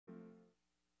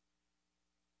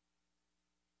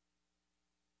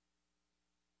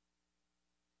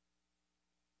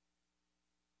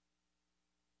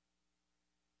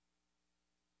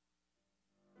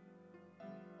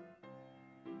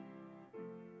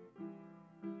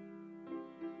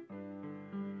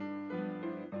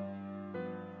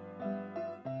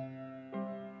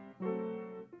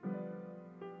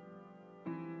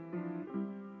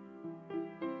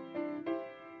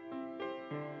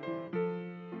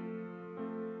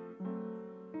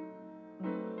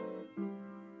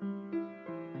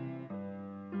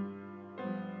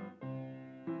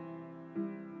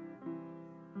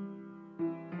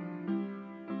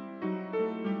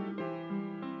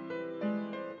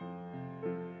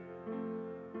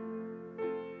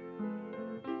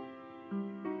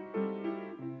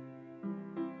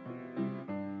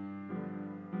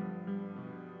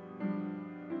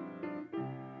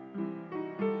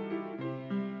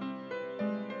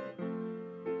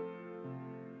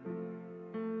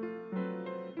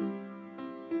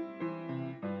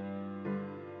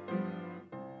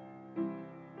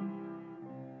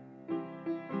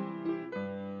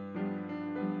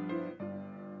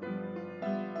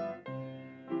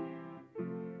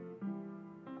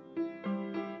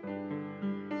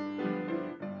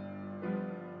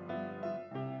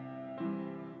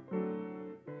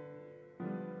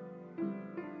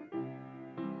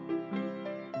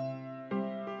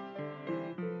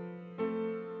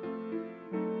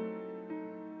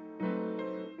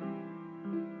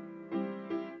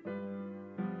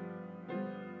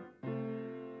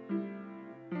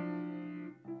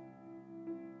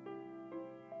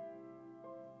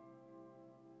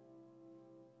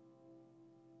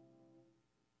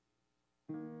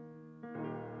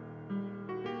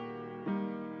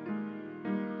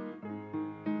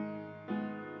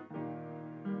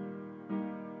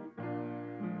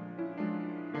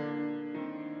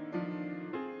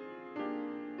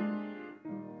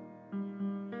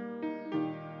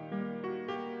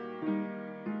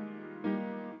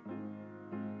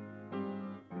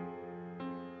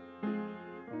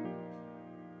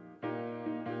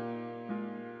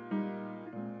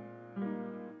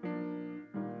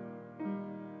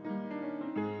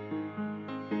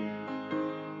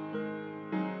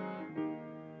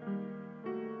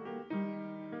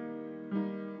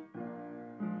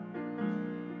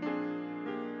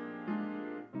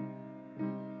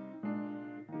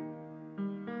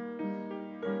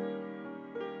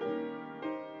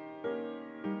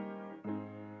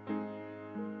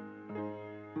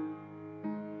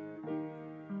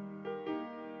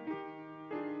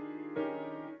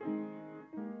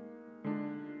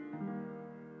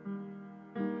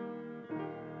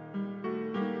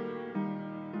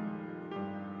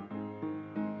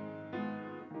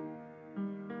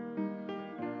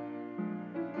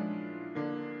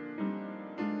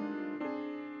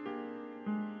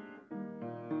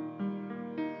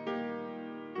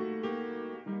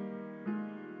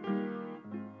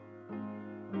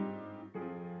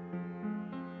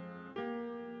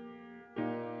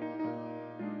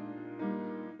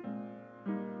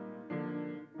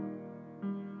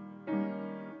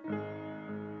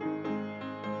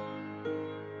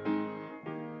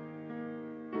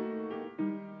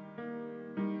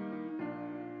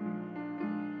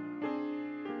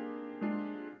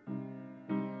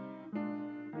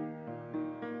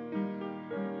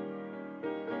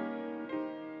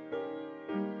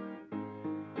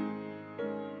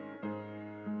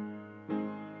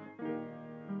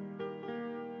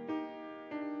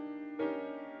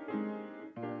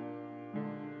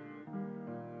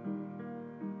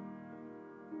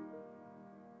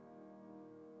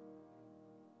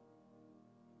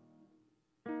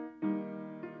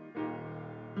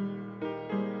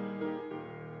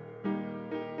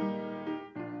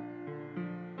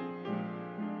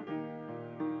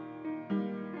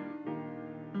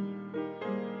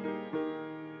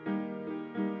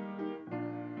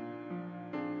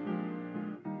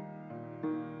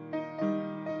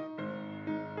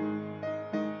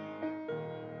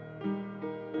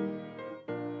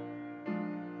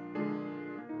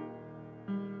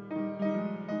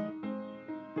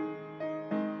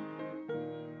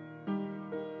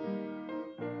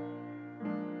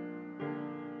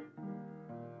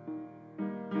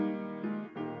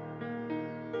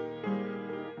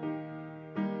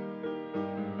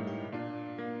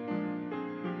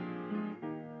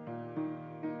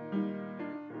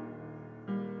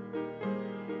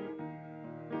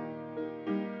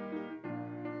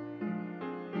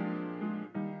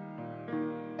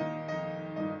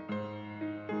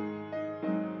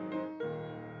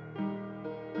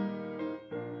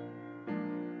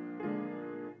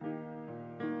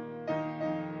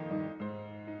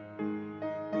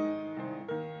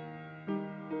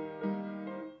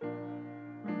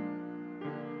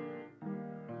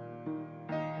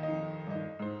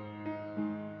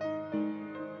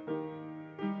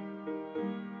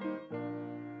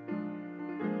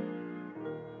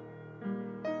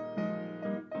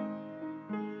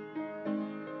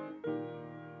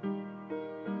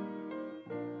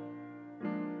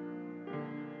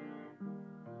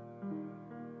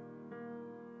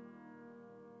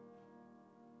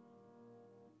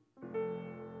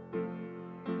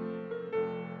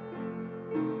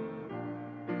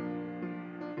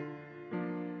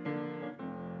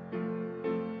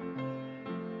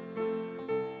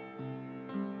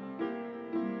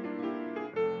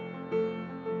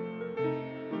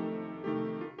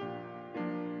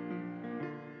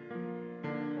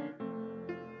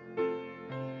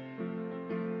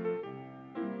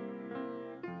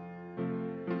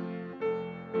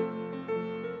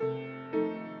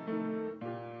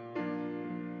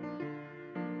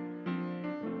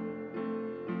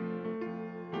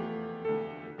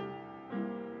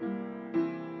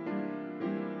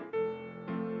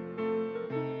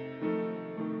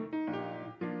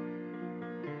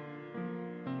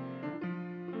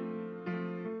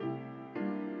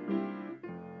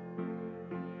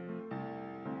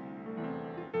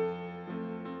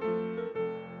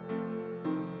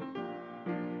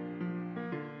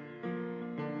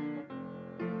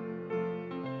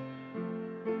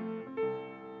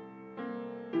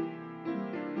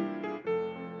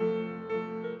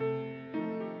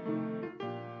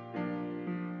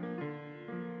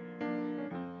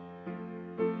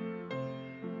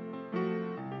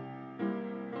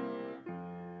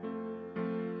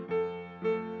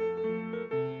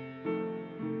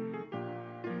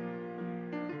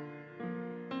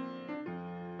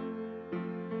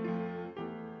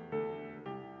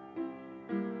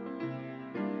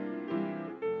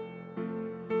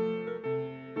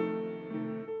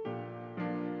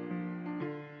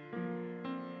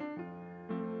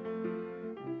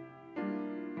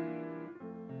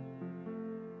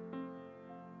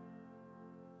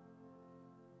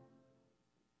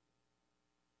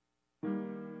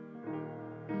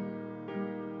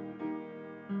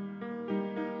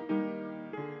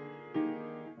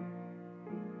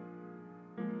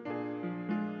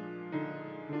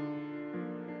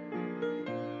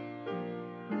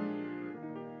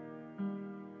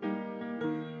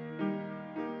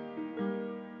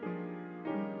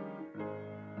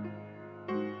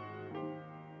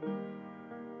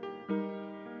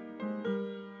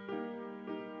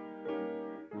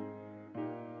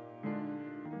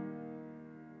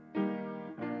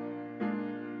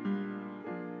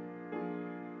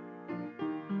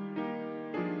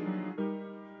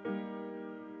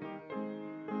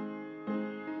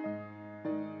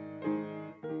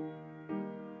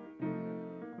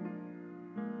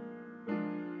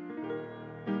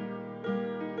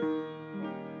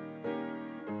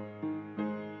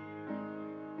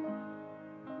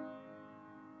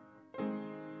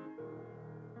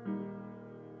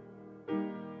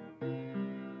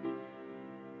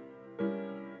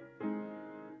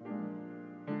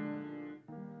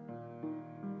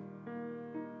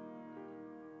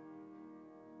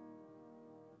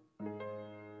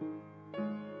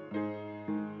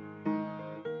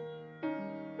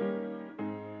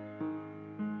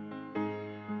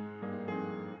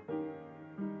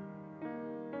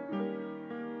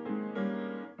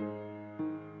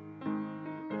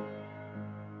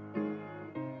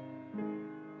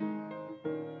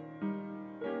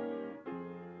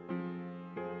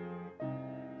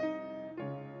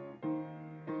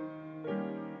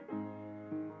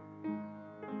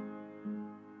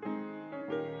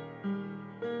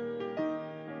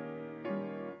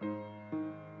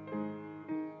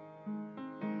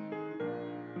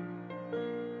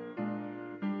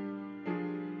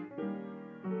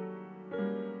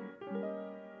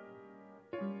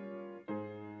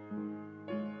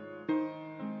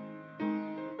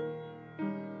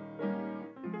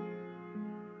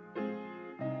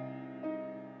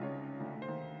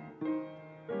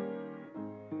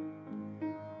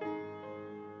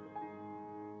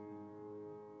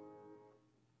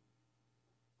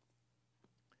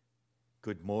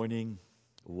Good morning.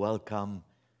 Welcome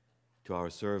to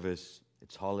our service.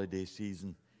 It's holiday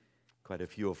season. Quite a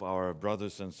few of our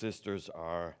brothers and sisters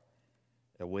are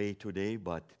away today,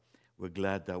 but we're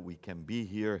glad that we can be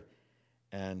here.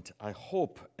 And I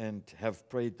hope and have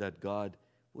prayed that God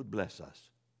would bless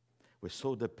us. We're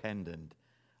so dependent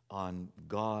on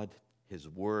God, His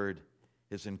Word,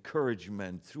 His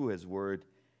encouragement through His Word.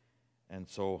 And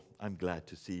so I'm glad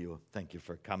to see you. Thank you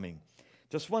for coming.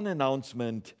 Just one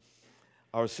announcement.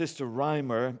 Our sister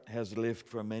Reimer has lived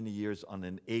for many years on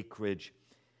an acreage,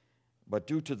 but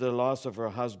due to the loss of her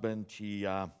husband, she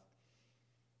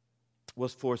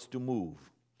was forced to move.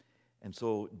 And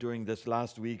so during this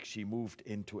last week, she moved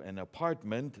into an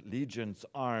apartment, Legion's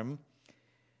Arm,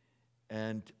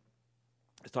 and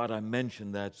I thought I'd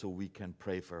mention that so we can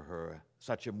pray for her.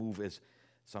 Such a move is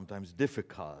sometimes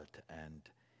difficult, and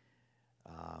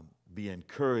be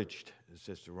encouraged,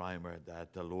 Sister Reimer,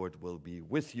 that the Lord will be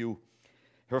with you.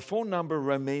 Her phone number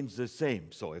remains the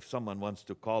same, so if someone wants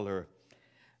to call her,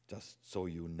 just so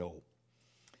you know.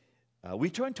 We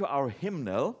turn to our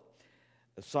hymnal,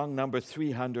 song number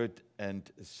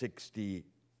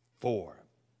 364.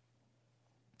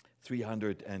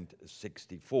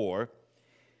 364.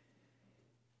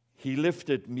 He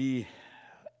lifted me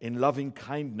in loving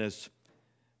kindness.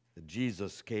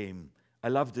 Jesus came. I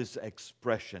love this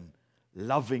expression,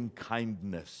 loving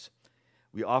kindness.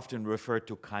 We often refer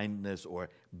to kindness or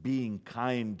being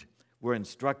kind. We're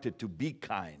instructed to be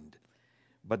kind.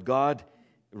 But God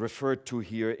referred to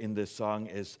here in this song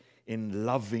is in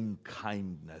loving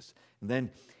kindness. And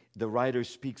then the writer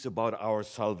speaks about our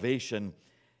salvation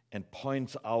and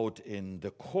points out in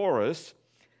the chorus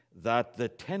that the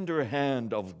tender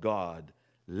hand of God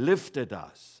lifted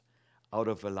us out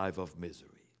of a life of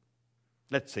misery.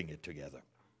 Let's sing it together.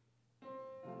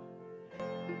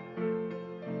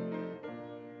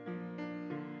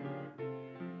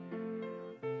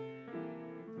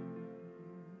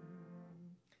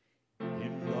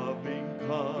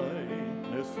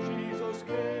 Jesus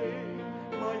came,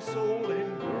 my soul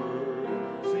in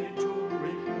mercy to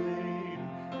reclaim,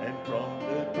 and from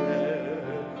the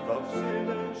death of sin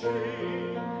and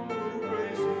shame, through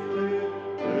grace He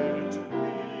lifted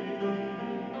me.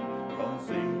 From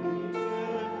sinking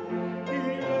sin, He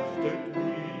lifted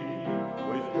me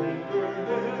with tender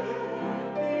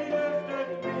hand. He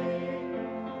lifted me.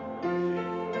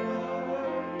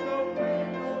 The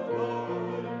wings of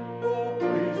life, oh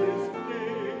praise His name.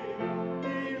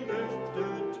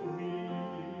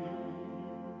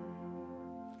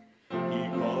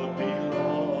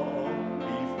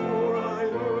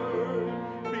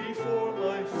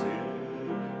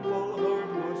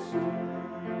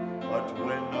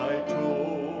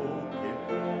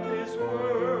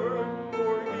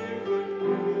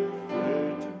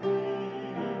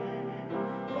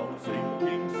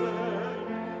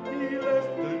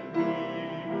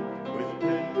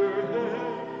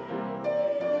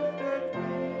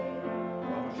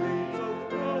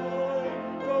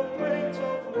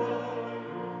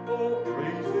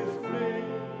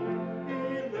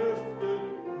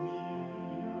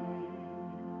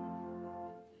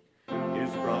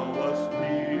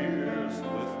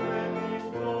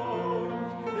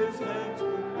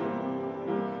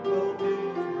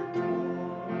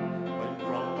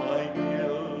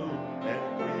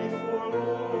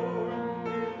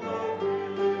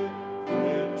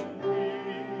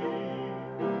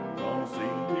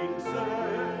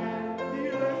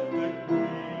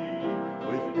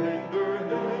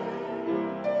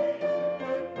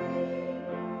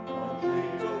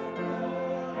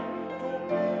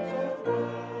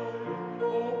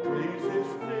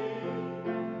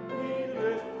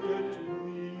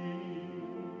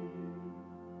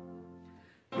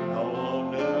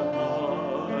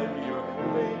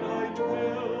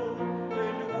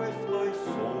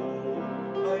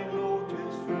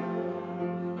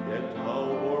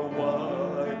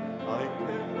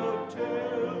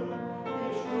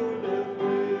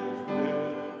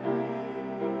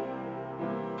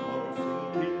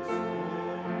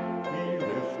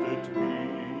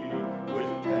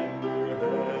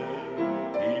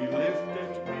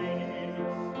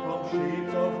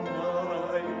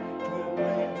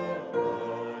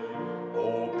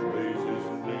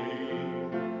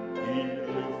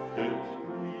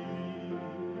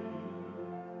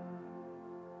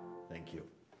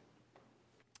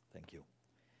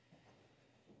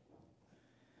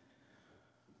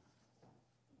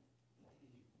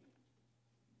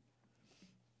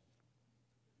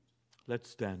 Let's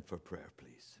stand for prayer,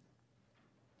 please.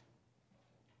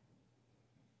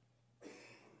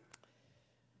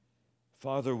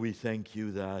 Father, we thank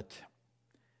you that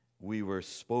we were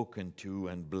spoken to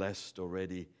and blessed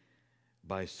already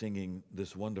by singing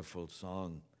this wonderful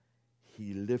song,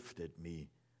 He Lifted Me.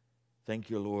 Thank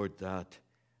you, Lord, that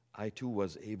I too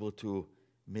was able to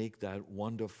make that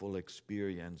wonderful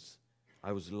experience.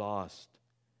 I was lost.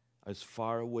 I was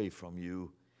far away from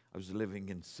you. I was living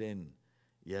in sin,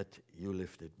 yet you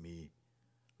lifted me.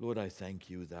 Lord, I thank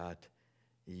you that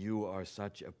you are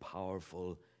such a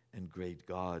powerful and great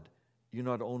God. You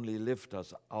not only lift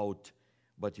us out,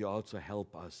 but you also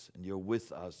help us, and you're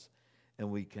with us, and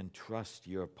we can trust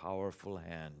your powerful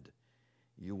hand.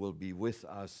 You will be with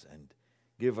us and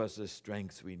give us the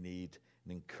strength we need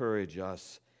and encourage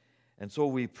us. And so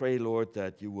we pray, Lord,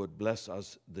 that you would bless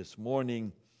us this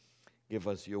morning. Give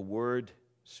us your word.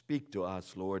 Speak to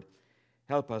us, Lord.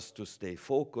 Help us to stay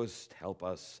focused. Help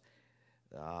us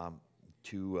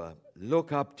to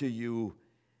look up to you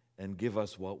and give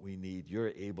us what we need. You're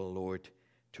able, Lord,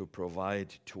 to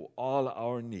provide to all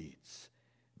our needs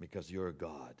because you're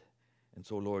God. And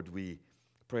so, Lord, we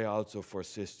pray also for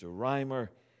Sister Reimer,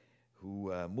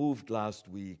 who moved last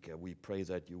week. We pray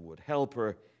that you would help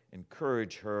her,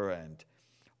 encourage her, and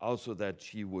also that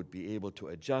she would be able to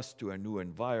adjust to a new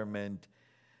environment,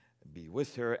 be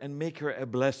with her, and make her a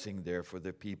blessing there for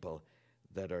the people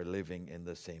that are living in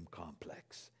the same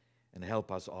complex. And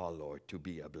help us all, Lord, to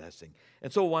be a blessing.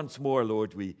 And so once more,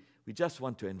 Lord, we just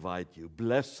want to invite you.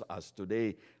 Bless us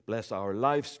today. Bless our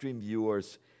live stream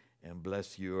viewers, and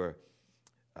bless your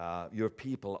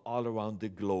people all around the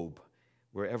globe,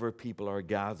 wherever people are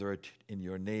gathered in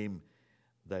your name,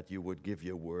 that you would give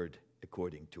your word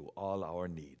according to all our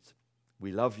needs.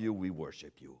 We love you. We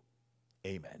worship you.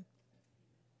 Amen.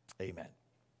 Amen.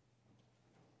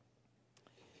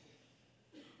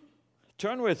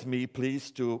 Turn with me,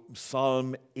 please, to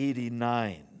Psalm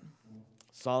 89.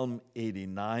 Psalm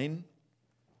 89.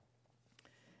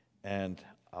 And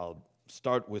I'll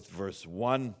start with verse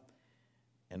 1,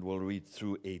 and we'll read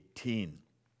through 18.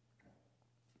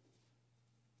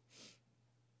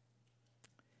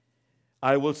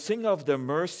 I will sing of the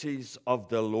mercies of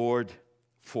the Lord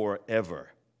forever.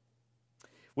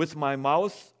 With my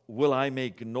mouth will I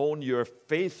make known your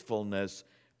faithfulness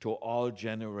to all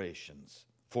generations.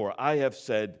 For I have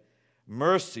said,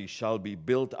 mercy shall be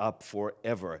built up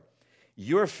forever.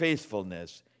 Your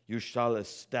faithfulness you shall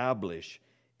establish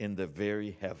in the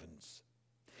very heavens.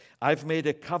 I've made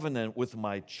a covenant with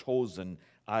my chosen.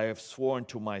 I have sworn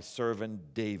to my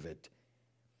servant David.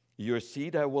 Your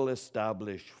seed I will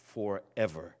establish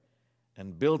forever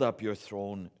and build up your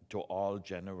throne to all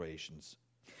generations.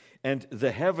 And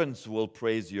the heavens will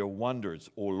praise your wonders,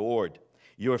 O Lord,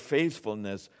 your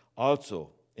faithfulness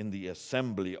also in the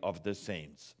assembly of the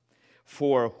saints.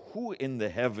 For who in the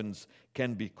heavens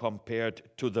can be compared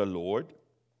to the Lord?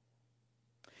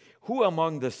 Who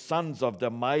among the sons of the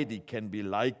mighty can be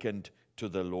likened to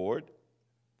the Lord?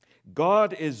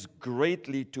 God is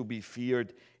greatly to be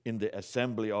feared in the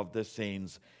assembly of the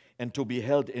saints, and to be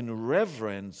held in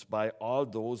reverence by all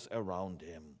those around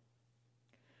him.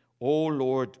 O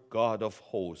Lord God of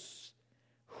hosts,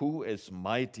 who is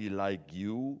mighty like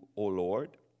you, O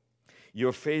Lord?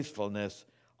 Your faithfulness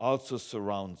also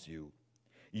surrounds you.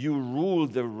 You rule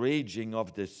the raging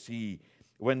of the sea.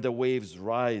 When the waves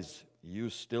rise, you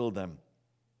still them.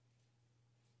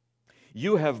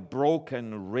 You have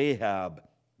broken Rahab.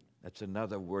 That's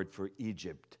another word for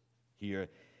Egypt here.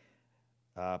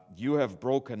 You have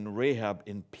broken Rahab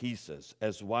in pieces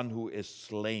as one who is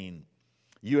slain.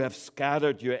 You have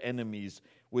scattered your enemies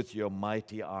with your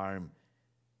mighty arm.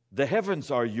 The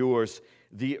heavens are yours.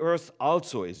 The earth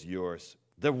also is yours.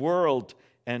 The world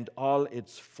and all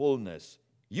its fullness.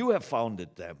 You have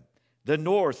founded them. The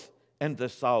north and the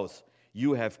south.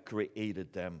 You have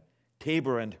created them.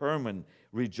 Tabor and Hermon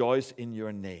rejoice in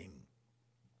your name.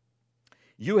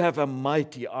 You have a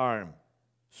mighty arm.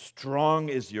 Strong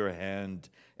is your hand,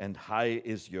 and high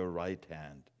is your right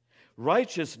hand.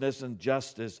 Righteousness and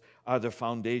justice are the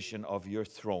foundation of your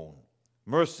throne.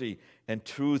 Mercy and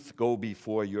truth go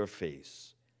before your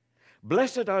face.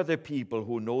 Blessed are the people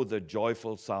who know the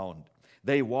joyful sound.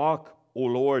 They walk, O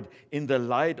Lord, in the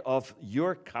light of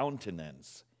your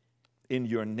countenance. In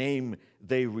your name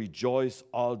they rejoice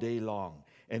all day long,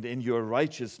 and in your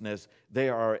righteousness they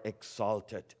are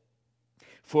exalted.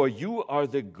 For you are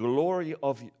the glory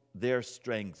of their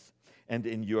strength, and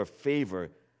in your favor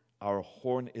our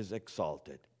horn is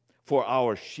exalted. For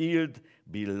our shield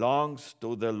belongs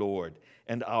to the Lord,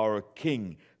 and our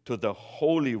King to the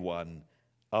Holy One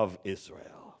of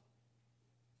Israel.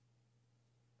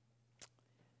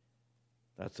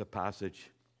 That's a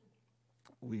passage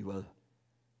we will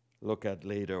look at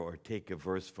later or take a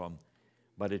verse from.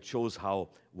 but it shows how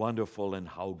wonderful and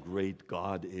how great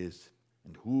God is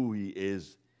and who He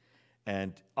is,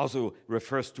 and also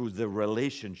refers to the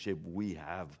relationship we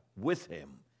have with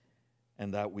Him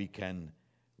and that we can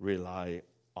rely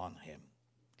on Him.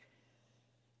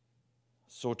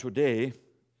 So today,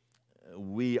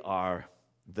 we are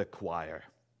the choir,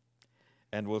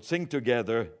 and we'll sing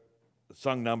together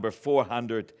song number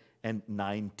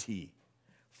 490.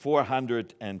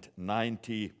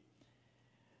 490.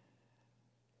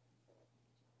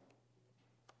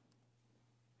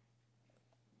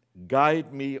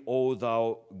 Guide me, O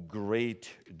thou great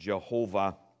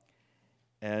Jehovah.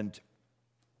 And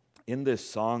in this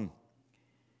song,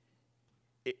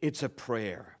 it's a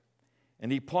prayer.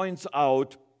 And he points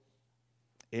out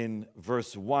in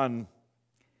verse 1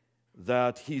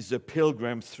 that he's a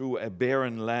pilgrim through a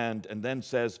barren land, and then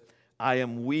says, I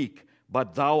am weak,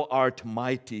 but thou art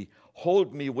mighty.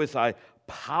 Hold me with thy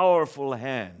powerful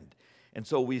hand. And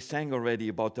so we sang already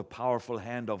about the powerful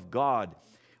hand of God.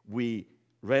 We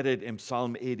read it in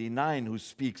Psalm 89, who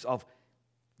speaks of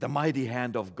the mighty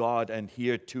hand of God. And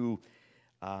here too,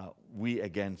 we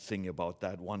again sing about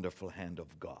that wonderful hand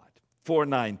of God.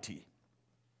 490.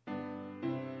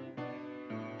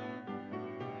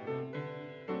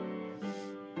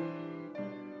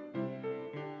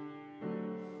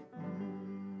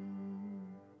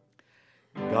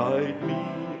 Guide me,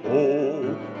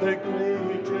 O the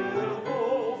great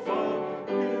Jehovah,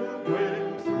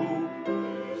 pilgrim through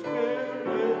this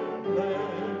barren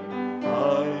land. I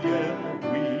am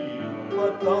weak,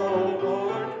 but thou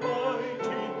art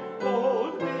mighty.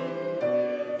 Hold me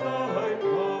with thy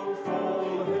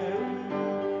powerful hand.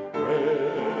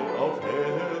 Bread of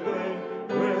heaven,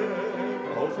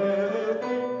 bread of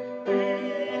heaven,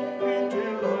 feed me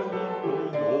till I want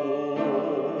no more.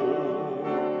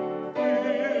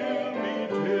 Fill me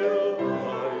till I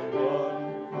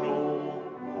want no more.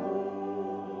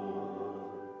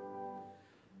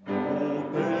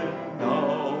 Open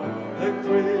now the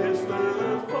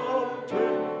crystal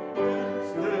fountain,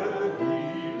 whence the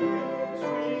healing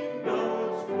stream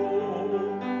does flow.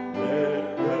 Let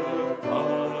the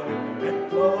fine and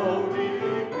cloudy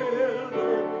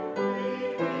pillar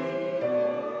lead me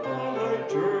my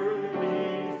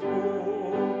journey through.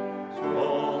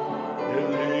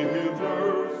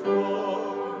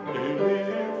 Strong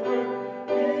deliver,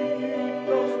 be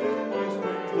thou still my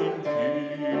strength and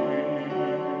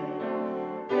shield.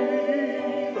 Be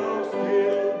thou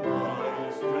still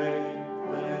my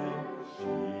strength and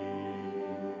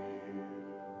shield.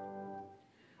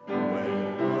 When I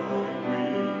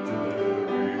reach the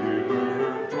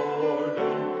river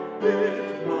Jordan,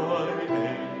 let my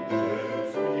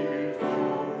anxious fears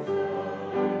subside.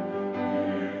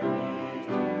 Hear me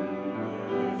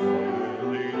through the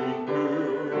swelling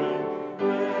current,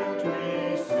 let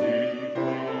me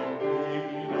safely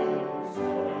pain and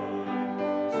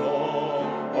sigh.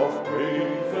 Song of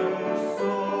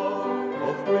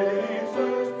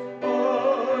praises, I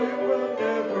will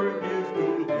never give to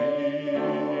thee.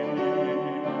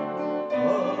 I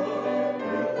will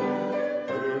never give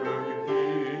to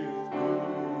thee.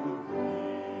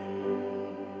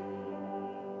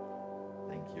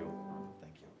 Thank you.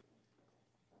 Thank you.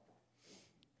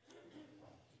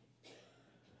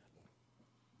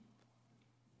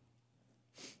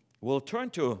 We'll turn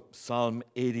to Psalm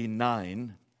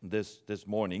 89 this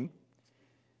morning.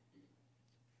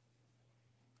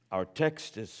 Our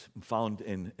text is found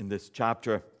in this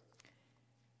chapter.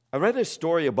 I read a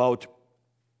story about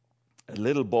a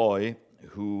little boy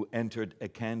who entered a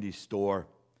candy store,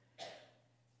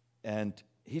 and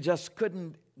he just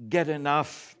couldn't get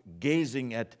enough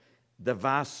gazing at the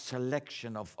vast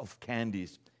selection of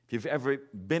candies. If you've ever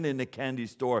been in a candy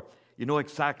store, you know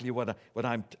exactly what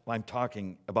I'm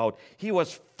talking about. He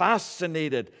was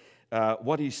fascinated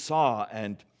what he saw,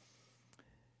 and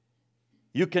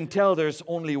you can tell there's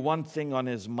only one thing on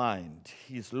his mind.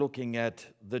 He's looking at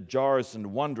the jars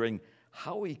and wondering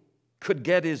how he could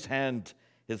get his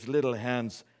little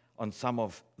hands on some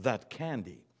of that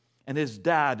candy. And his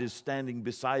dad is standing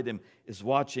beside him, is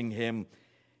watching him,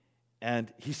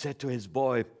 and he said to his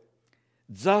boy,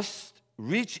 just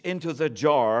reach into the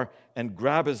jar and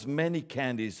grab as many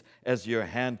candies as your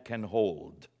hand can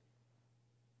hold.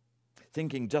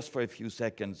 Thinking just for a few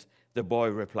seconds, the boy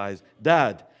replies,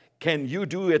 Dad, can you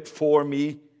do it for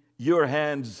me? Your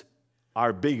hands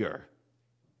are bigger.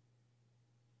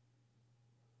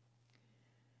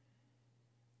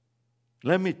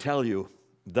 Let me tell you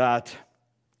that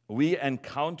we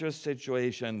encounter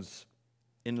situations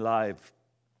in life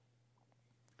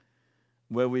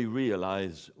where we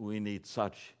realize we need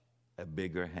such a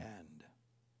bigger hand.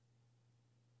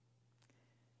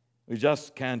 We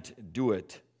just can't do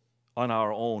it on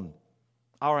our own.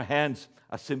 Our hands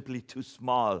are simply too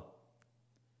small.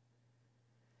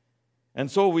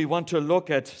 And so we want to look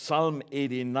at Psalm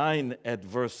 89 at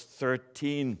verse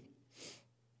 13.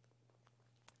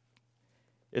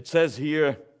 It says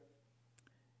here,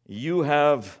 "You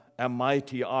have a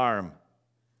mighty arm.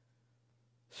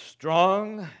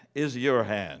 Strong is your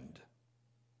hand,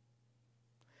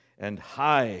 and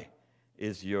high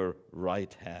is your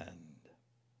right hand."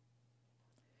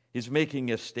 He's making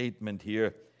a statement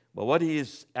here, but what he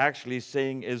is actually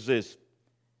saying is this.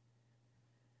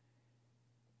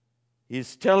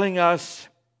 He's telling us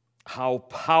how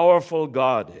powerful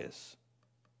God is,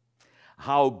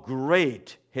 how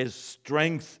great His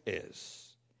strength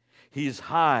is. He's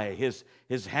high,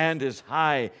 His hand is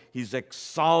high, He's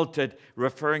exalted,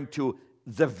 referring to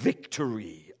the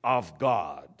victory of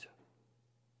God.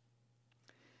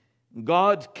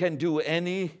 God can do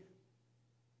any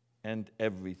and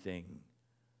everything,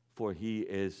 for He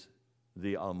is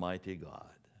the Almighty God.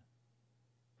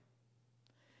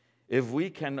 If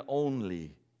we can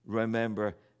only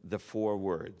remember the 4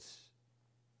 words,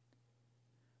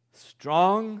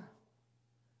 strong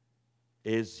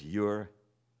is your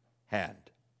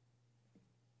hand.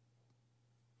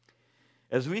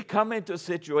 As we come into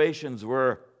situations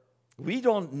where we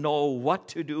don't know what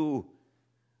to do,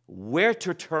 where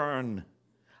to turn,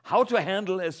 how to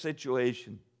handle a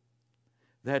situation,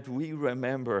 that we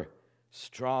remember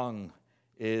strong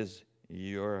is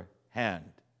your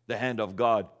hand, the hand of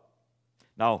God.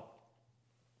 Now,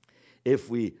 if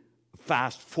we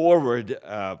fast forward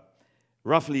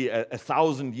roughly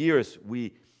 1,000 years,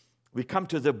 we come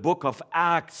to the book of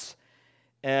Acts,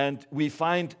 and we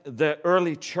find the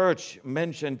early church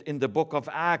mentioned in the book of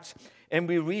Acts, and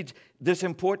we read this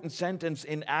important sentence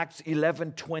in Acts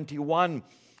 11:21.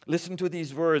 Listen to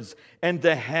these words. "And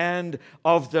the hand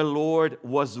of the Lord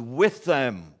was with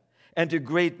them, and a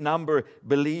great number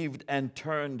believed and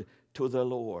turned to the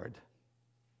Lord."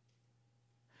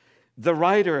 The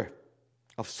writer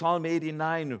of Psalm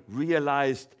 89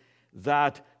 realized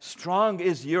that strong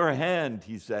is your hand,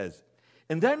 he says.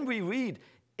 And then we read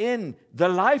in the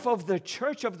life of the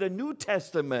church of the New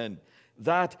Testament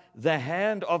that the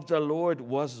hand of the Lord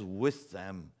was with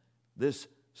them, this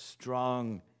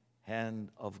strong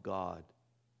hand of God.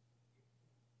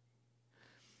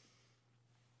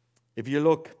 If you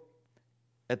look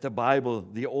at the Bible,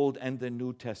 the Old and the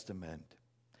New Testament,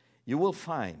 you will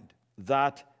find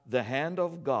that the hand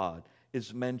of God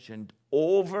is mentioned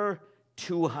over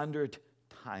 200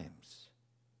 times.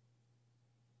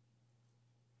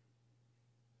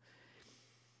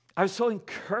 I was so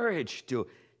encouraged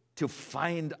to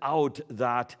find out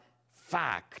that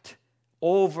fact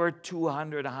over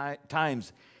 200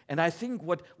 times. And I think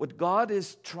what God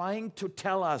is trying to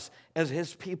tell us as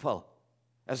His people,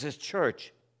 as His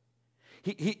church,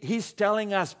 He's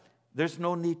telling us there's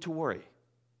no need to worry.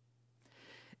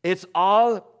 It's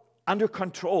all under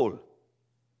control.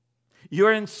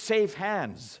 You're in safe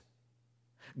hands.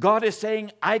 God is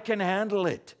saying, I can handle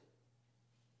it.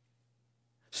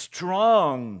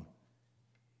 Strong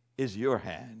is your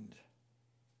hand.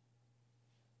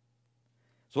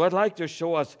 So I'd like to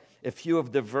show us a few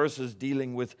of the verses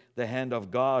dealing with the hand of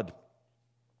God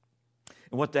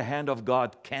and what the hand of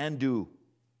God can do,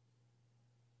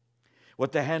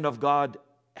 what the hand of God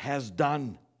has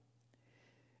done.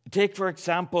 Take, for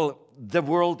example, the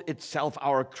world itself,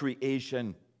 our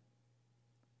creation,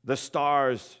 the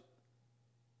stars,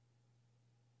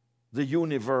 the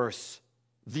universe,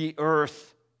 the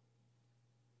earth,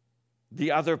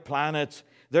 the other planets.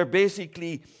 They're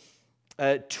basically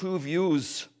 2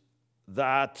 views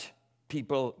that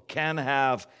people can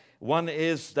have. One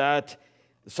is that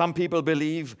some people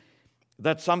believe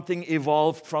that something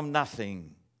evolved from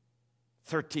nothing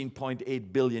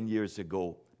 13.8 billion years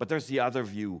ago. But there's the other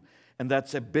view, and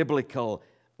that's a biblical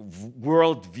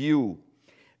world view.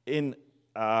 In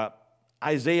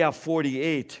Isaiah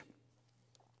 48,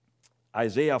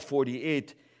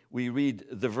 we read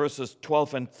the verses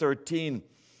 12 and 13.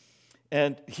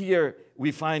 And here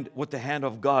we find what the hand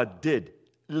of God did.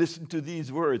 Listen to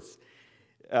these words.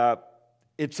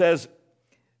 It says,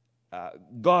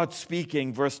 God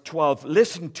speaking, verse 12,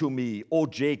 "Listen to me, O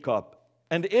Jacob,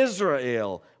 and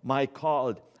Israel, my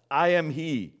called. I am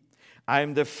He. I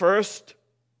am the first.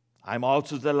 I am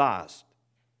also the last."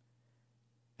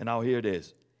 And now here it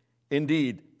is.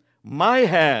 "Indeed, my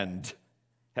hand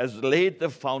has laid the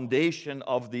foundation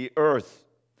of the earth,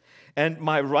 and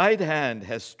my right hand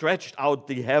has stretched out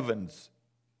the heavens.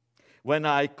 When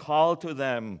I call to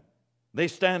them, they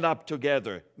stand up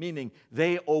together," meaning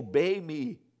they obey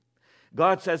me.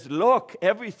 God says, look,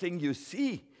 everything you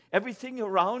see, everything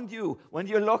around you, when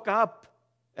you look up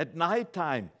at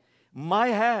nighttime, my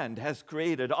hand has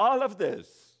created all of this.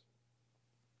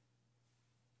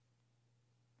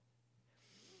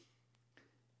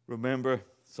 Remember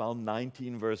Psalm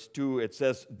 19, verse 2, it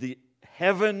says, the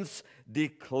heavens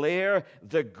declare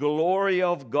the glory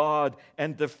of God,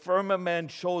 and the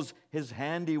firmament shows his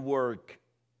handiwork.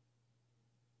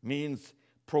 Means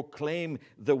proclaim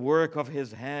the work of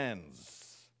his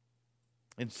hands.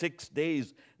 In 6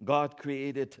 days, God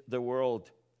created the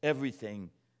world,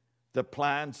 everything, the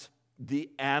plants, the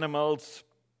animals,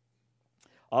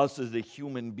 also the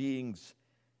human beings.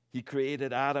 He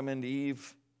created Adam and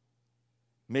Eve,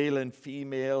 male and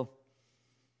female.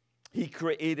 He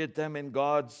created them in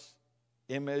God's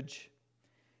image.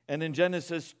 And in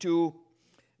Genesis 2,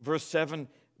 verse 7,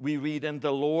 we read, and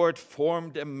the Lord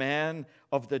formed a man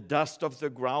of the dust of the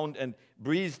ground and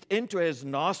breathed into his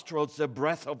nostrils the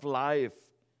breath of life,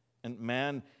 and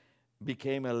man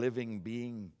became a living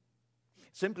being.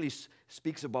 Simply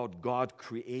speaks about God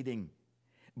creating.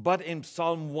 But in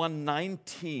Psalm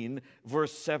 119,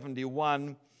 verse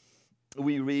 71,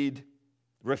 we read,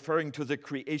 referring to the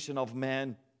creation of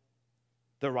man,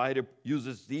 the writer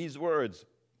uses these words,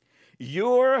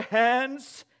 your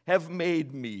hands have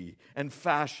made me and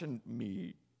fashioned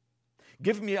me.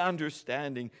 Give me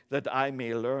understanding that I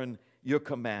may learn your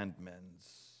commandments.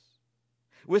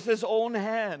 With his own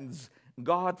hands,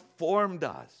 God formed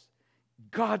us.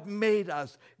 God made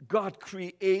us. God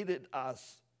created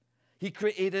us. He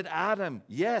created Adam,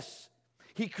 yes.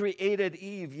 He created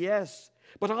Eve, yes.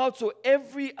 But also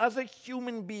every other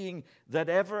human being that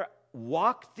ever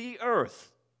walked the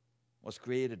earth was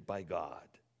created by God.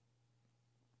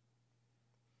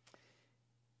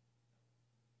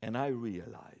 And I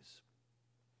realize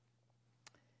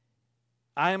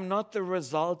I am not the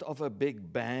result of a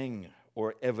big bang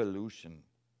or evolution.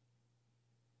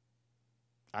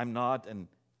 I'm not an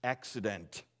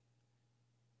accident,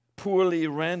 poorly,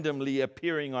 randomly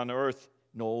appearing on earth.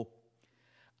 No,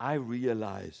 I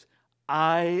realize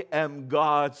I am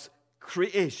God's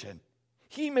creation.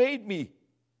 He made me.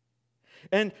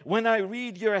 And when I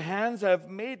read your hands have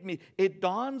made me, it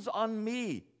dawns on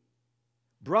me,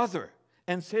 brother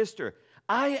and sister,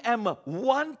 I am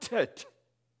wanted.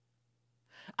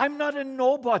 I'm not a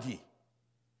nobody.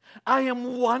 I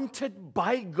am wanted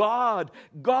by God.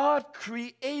 God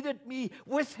created me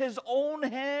with his own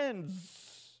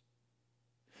hands.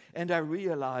 And I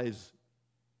realize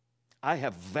I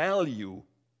have value.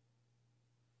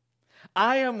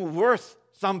 I am worth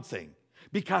something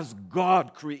because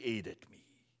God created me.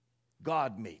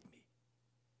 God made me.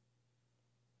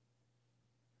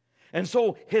 And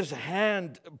so his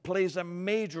hand plays a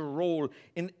major role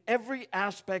in every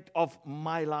aspect of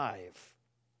my life.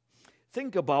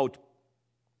 Think about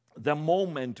the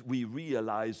moment we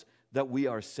realize that we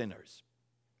are sinners.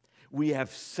 We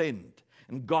have sinned,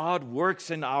 and God works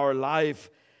in our life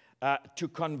to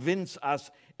convince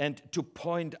us and to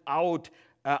point out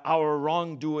our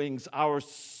wrongdoings, our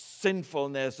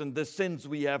sinfulness, and the sins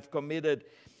we have committed.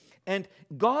 And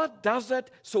God does it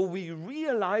so we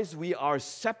realize we are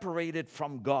separated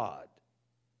from God.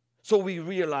 So we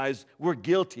realize we're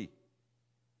guilty.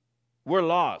 We're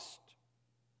lost.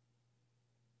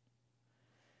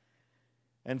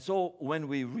 And so when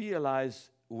we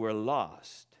realize we're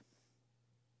lost,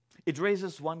 it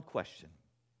raises one question.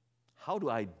 How do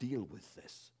I deal with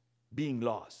this, being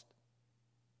lost?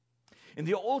 In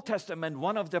the Old Testament,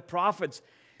 one of the prophets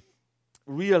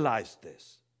realized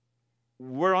this.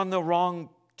 We're on the wrong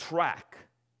track.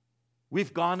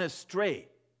 We've gone astray.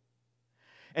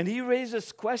 And he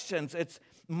raises questions. It's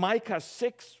Micah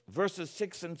 6, verses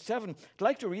 6 and 7. I'd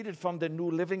like to read it from the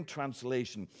New Living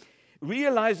Translation.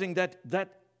 Realizing that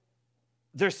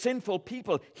they're sinful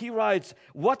people, he writes,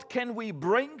 what can we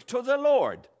bring to the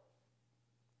Lord?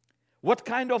 What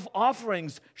kind of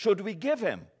offerings should we give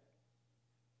him?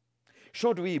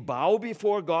 Should we bow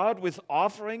before God with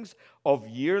offerings of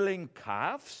yearling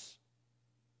calves?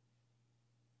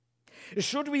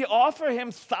 Should we offer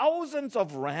him thousands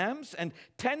of rams and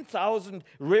 10,000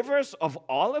 rivers of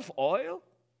olive oil?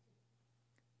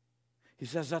 He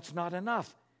says that's not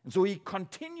enough. And so he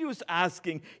continues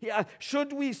asking,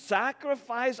 should we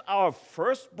sacrifice our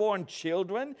firstborn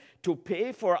children to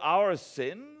pay for our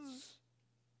sins?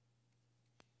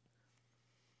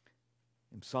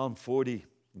 In Psalm 40,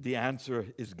 the answer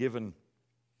is given,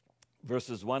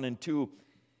 verses 1 and 2.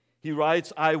 He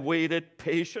writes, I waited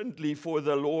patiently for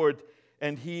the Lord,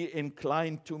 and he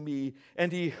inclined to me,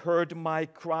 and he heard my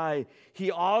cry.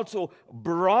 He also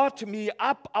brought me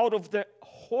up out of the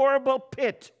horrible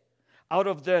pit, out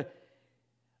of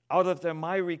the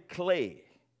miry clay.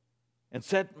 and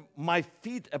set my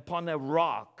feet upon a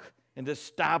rock and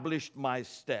established my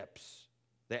steps.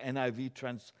 The NIV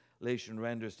translation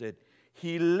renders it,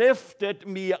 He lifted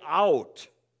me out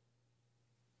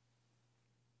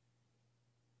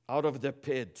of the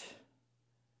pit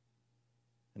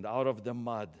and out of the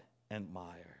mud and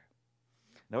mire.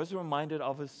 And I was reminded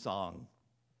of a song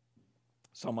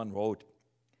someone wrote.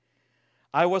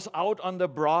 I was out on the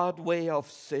broad way of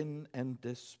sin and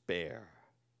despair,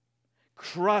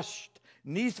 crushed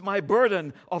 'neath my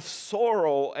burden of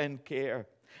sorrow and care.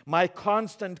 My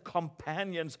constant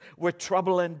companions were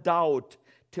trouble and doubt,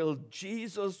 till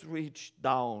Jesus reached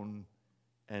down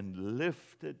and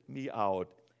lifted me out.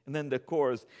 And then the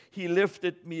chorus, He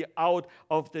lifted me out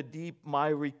of the deep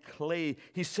miry clay.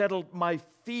 He settled my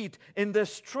feet in the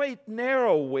straight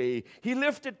narrow way. He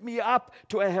lifted me up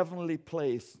to a heavenly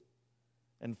place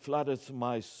and flooded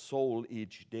my soul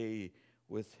each day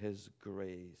with His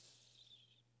grace.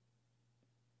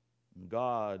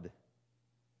 God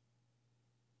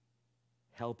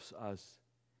helps us.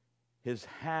 His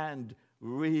hand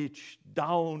reached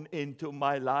down into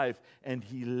my life and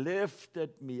He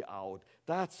lifted me out.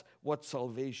 That's what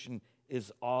salvation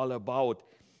is all about.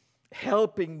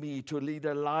 Helping me to lead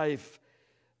a life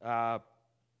that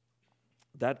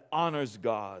honors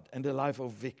God and a life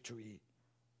of victory.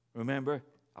 Remember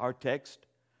our text?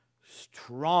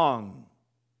 Strong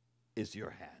is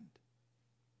your hand.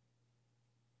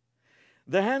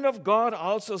 The hand of God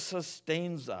also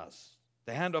sustains us.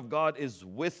 The hand of God is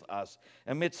with us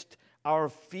amidst our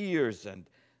fears and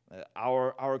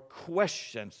our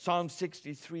questions. Psalm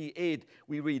 63:8,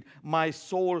 we read, My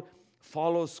soul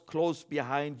follows close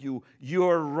behind you.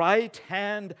 Your right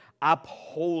hand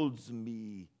upholds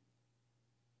me.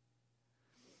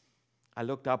 I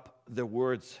looked up the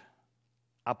words,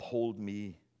 uphold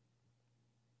me.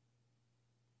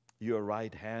 Your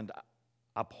right hand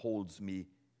upholds me.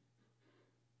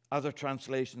 Other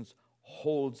translations,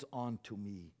 holds on to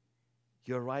me.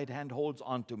 Your right hand holds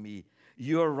on to me.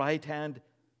 Your right hand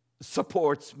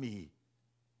supports me.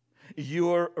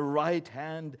 Your right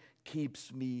hand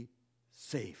keeps me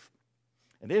safe.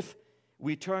 And if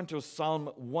we turn to Psalm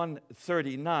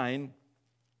 139,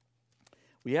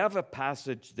 we have a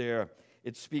passage there.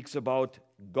 It speaks about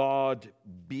God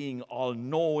being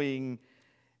all-knowing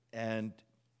and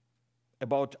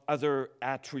about other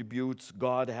attributes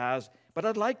God has. But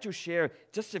I'd like to share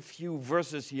just a few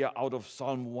verses here out of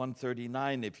Psalm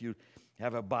 139. If you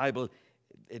have a Bible,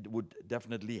 it would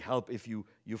definitely help if you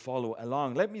follow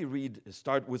along. Let me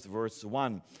start with verse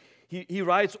 1. He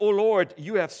writes, O Lord,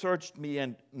 you have searched me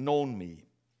and known me.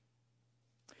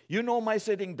 You know my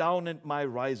sitting down and my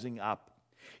rising up.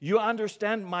 You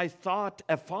understand my thought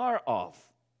afar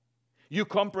off. You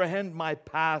comprehend my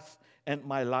path and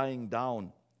my lying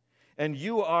down. And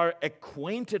you are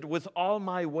acquainted with all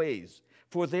my ways.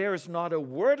 For there is not a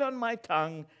word on my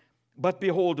tongue, but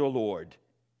behold, O Lord,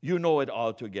 you know it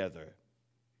altogether.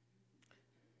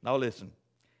 Now listen,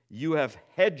 you have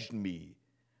hedged me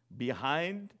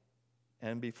behind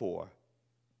and before,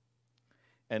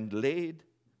 and laid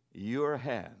your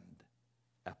hand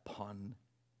upon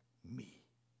me.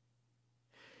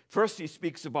 First, he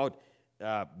speaks about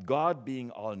God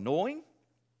being all-knowing.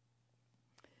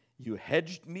 You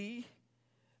hedged me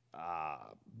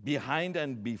behind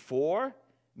and before,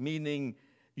 meaning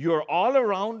you're all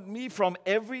around me from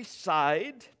every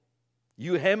side.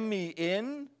 You hem me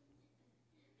in.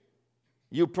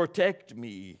 You protect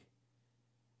me.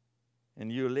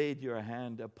 And you laid your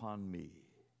hand upon me.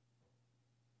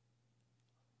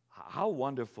 How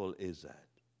wonderful is that?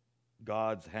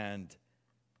 God's hand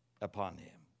upon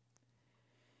him.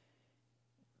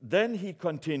 Then he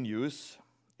continues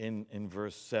in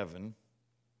verse 7.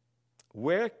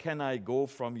 Where can I go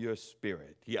from your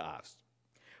spirit? He asked.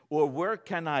 Or where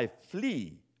can I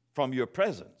flee from your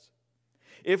presence?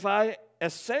 If I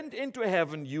ascend into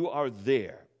heaven, you are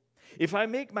there. If I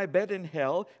make my bed in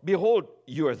hell, behold,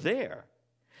 you are there.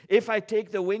 If I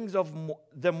take the wings of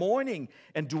the morning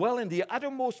and dwell in the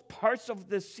uttermost parts of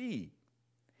the sea,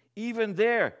 even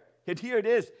there, and here it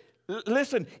is,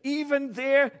 listen, even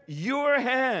there your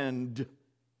hand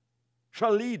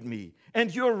shall lead me,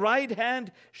 and your right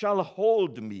hand shall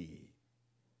hold me.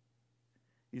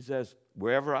 He says,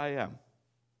 wherever I am,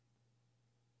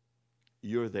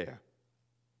 you're there.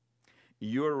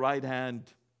 Your right hand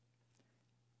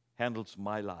handles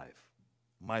my life,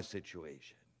 my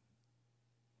situation.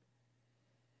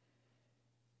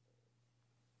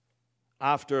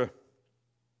 After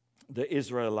the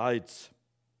Israelites,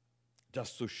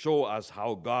 just to show us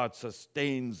how God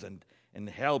sustains and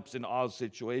helps in all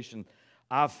situations,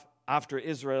 after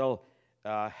Israel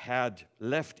had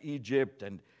left Egypt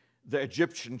and the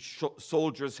Egyptian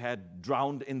soldiers had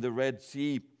drowned in the Red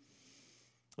Sea,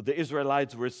 the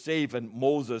Israelites were safe, and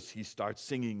Moses, he starts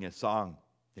singing a song.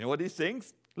 You know what he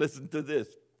sings? Listen to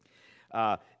this.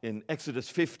 In Exodus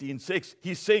 15:6,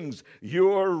 he sings,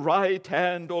 "Your right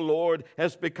hand, O Lord,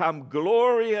 has become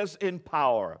glorious in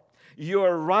power.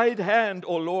 Your right hand,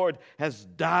 O Lord, has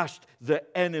dashed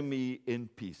the enemy in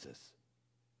pieces."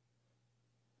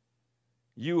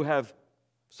 You have,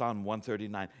 Psalm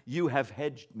 139, you have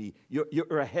hedged me.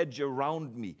 You're a hedge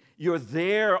around me. You're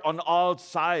there on all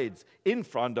sides, in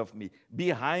front of me,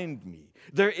 behind me.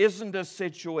 There isn't a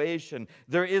situation,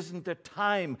 there isn't a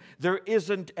time, there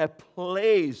isn't a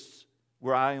place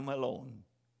where I am alone.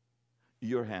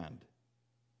 Your hand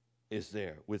is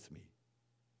there with me.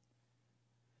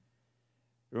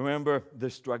 Remember the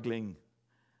struggling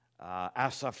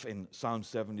Asaph in Psalm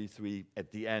 73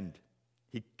 at the end.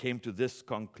 He came to this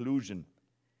conclusion.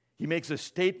 He makes a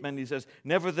statement. He says,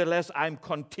 "Nevertheless, I'm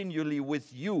continually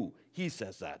with you." He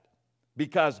says that.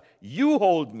 "Because you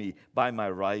hold me by my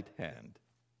right hand."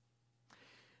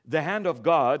 The hand of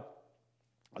God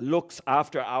looks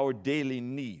after our daily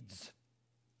needs.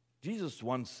 Jesus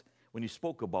once, when he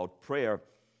spoke about prayer,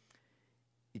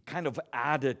 he kind of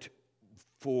added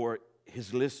for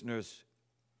his listeners,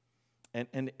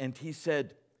 and he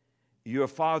said, "Your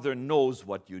Father knows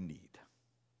what you need."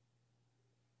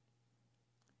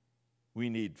 We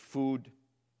need food,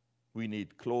 we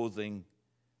need clothing,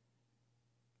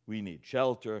 we need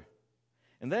shelter.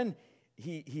 And then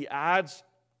he adds,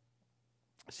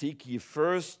 "Seek ye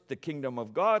first the kingdom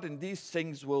of God, and these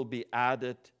things will be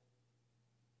added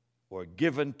or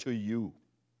given to you."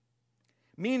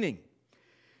 Meaning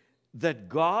that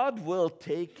God will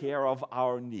take care of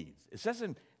our needs. It says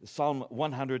in Psalm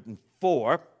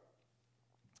 104,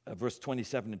 verse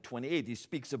 27 and 28, he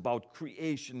speaks about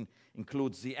creation,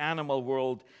 includes the animal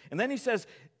world. And then he says,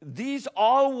 "These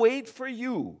all wait for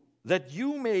you, that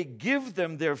you may give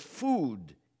them their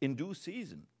food in due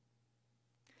season."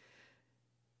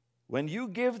 When you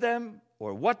give them,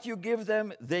 or what you give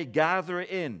them, they gather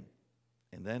in.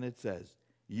 And then it says,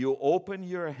 "You open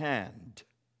your hand,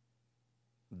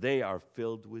 they are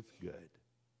filled with good."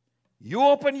 You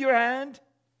open your hand,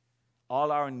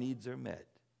 all our needs are met.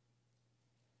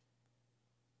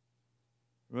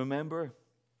 Remember,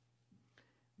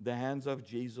 the hands of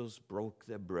Jesus broke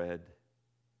the bread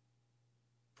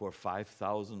for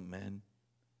 5,000 men,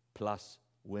 plus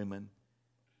women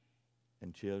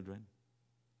and children.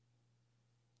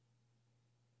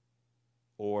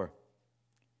 Or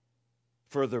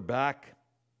further back,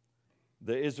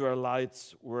 the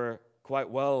Israelites were quite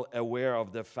well aware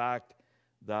of the fact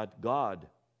that God,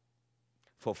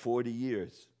 for 40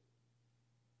 years,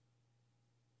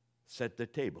 set the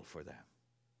table for them.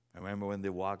 Remember when they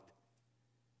walked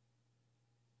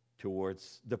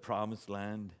towards the promised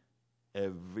land?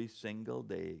 Every single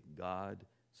day, God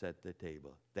set the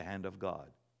table, the hand of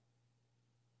God.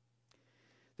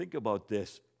 Think about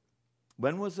this.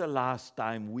 When was the last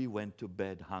time we went to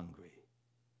bed hungry?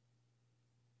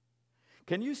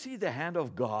 Can you see the hand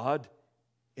of God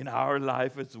in our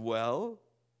life as well?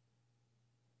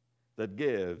 That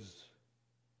gives.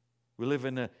 We live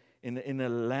in a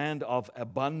land of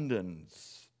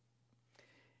abundance.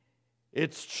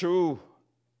 It's true,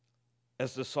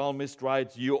 as the psalmist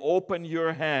writes, "You open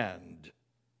your hand,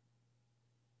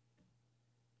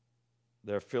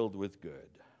 they're filled with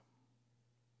good."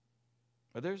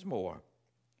 But there's more.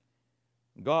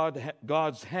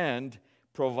 God's hand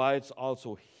provides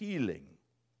also healing.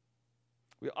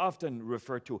 We often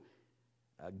refer to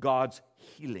God's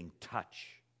healing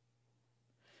touch.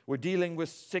 We're dealing with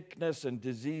sickness and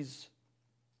disease.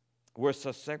 We're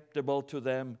susceptible to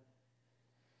them.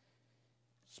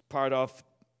 It's part of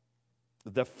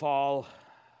the fall.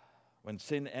 When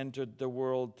sin entered the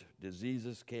world,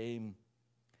 diseases came.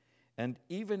 And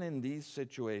even in these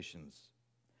situations,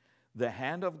 the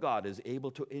hand of God is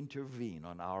able to intervene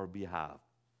on our behalf.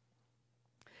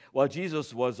 While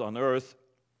Jesus was on earth,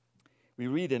 we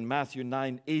read in Matthew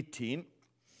 9:18,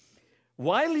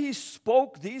 "While he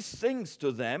spoke these things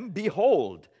to them,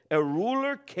 behold, a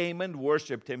ruler came and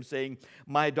worshipped him, saying,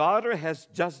 'My daughter has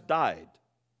just died.'"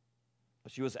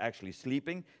 She was actually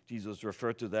sleeping. Jesus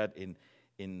referred to that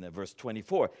in verse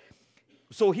 24.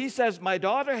 So he says, "My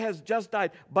daughter has just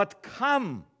died, but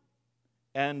come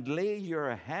and lay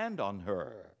your hand on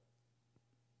her,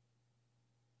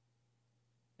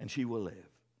 and she will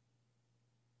live."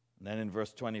 And then in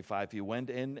verse 25, he went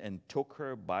in and took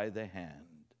her by the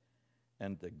hand,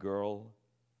 and the girl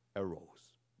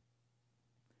arose.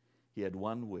 He had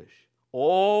one wish.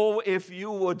 "Oh, if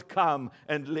you would come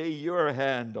and lay your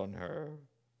hand on her,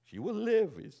 she will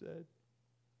live," he said.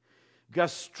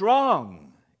 because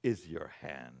strong is your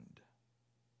hand.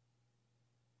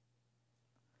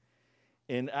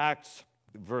 In Acts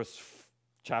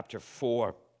chapter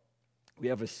 4, we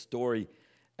have a story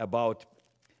about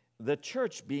the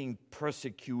church being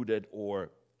persecuted, or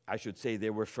I should say they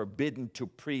were forbidden to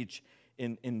preach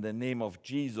in the name of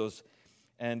Jesus.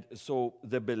 And so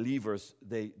the believers,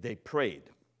 they prayed.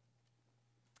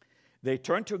 They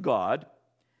turned to God,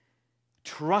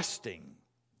 trusting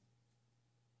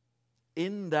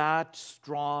in that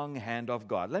strong hand of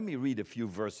God. Let me read a few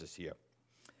verses here.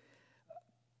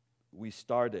 We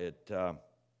start at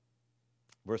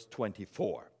verse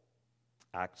 24,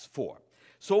 Acts 4.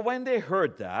 So when they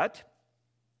heard that,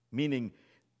 meaning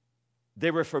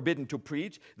they were forbidden to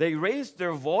preach, they raised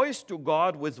their voice to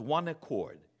God with one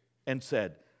accord and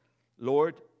said,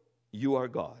 Lord, you are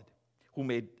God, who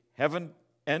made heaven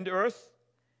and earth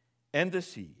and the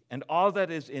sea and all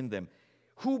that is in them,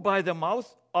 who by the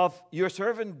mouth of your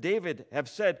servant David have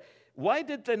said, why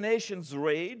did the nations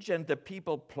rage and the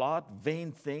people plot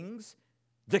vain things?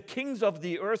 The kings of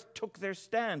the earth took their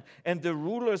stand, and the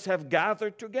rulers have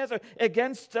gathered together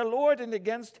against the Lord and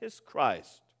against his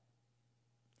Christ.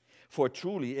 For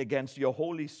truly against your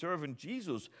holy servant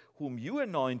Jesus, whom you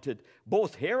anointed,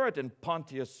 both Herod and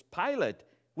Pontius Pilate,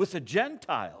 with a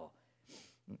Gentile,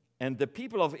 and the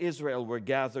people of Israel were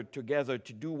gathered together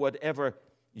to do whatever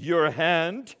your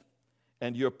hand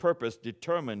and your purpose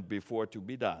determined before to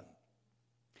be done.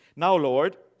 Now,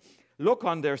 Lord, look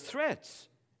on their threats,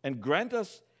 and grant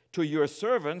us to your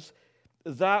servants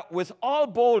that with all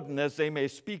boldness they may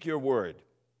speak your word.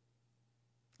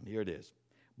 And here it is.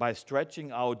 By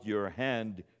stretching out your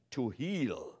hand to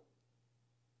heal,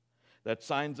 that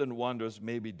signs and wonders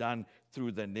may be done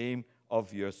through the name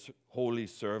of your holy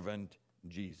servant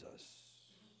Jesus.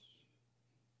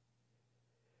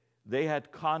 They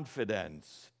had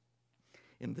confidence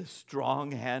in the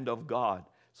strong hand of God,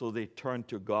 so they turned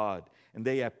to God and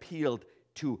they appealed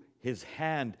to his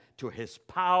hand, to his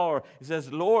power. He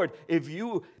says, Lord, if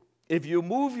you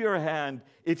move your hand,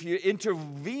 if you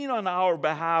intervene on our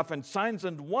behalf and signs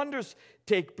and wonders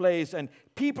take place and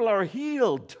people are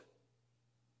healed,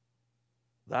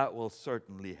 that will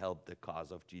certainly help the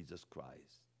cause of Jesus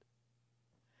Christ.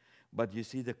 But you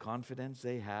see the confidence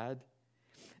they had?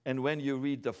 And when you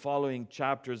read the following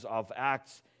chapters of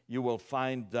Acts, you will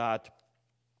find that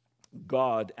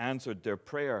God answered their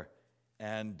prayer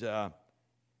and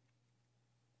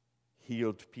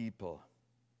healed people.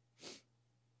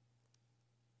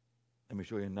 Let me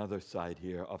show you another side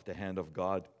here of the hand of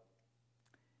God.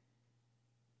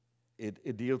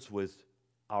 It deals with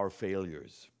our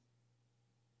failures.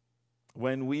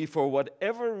 When we, for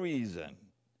whatever reason,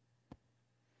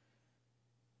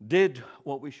 did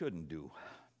what we shouldn't do.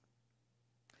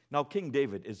 Now, King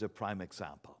David is a prime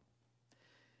example.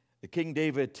 King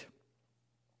David,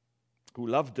 who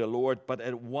loved the Lord, but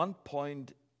at one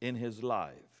point in his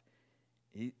life,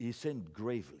 he sinned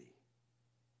gravely.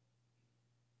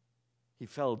 He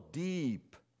fell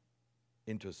deep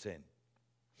into sin.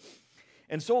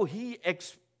 And so he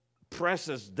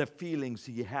expresses the feelings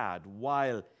he had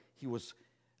while he was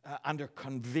under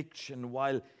conviction,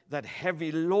 while that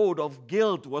heavy load of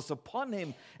guilt was upon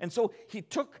him. And so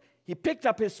he picked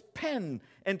up his pen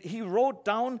and he wrote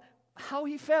down how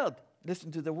he felt.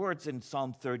 Listen to the words in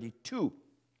Psalm 32.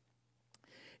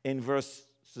 In verses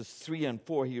 3 and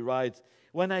 4, he writes,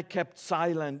 when I kept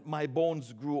silent, my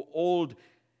bones grew old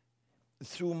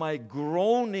through my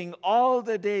groaning all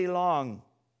the day long.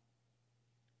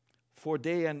 For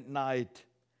day and night,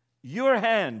 your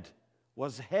hand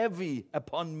was heavy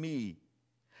upon me.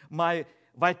 My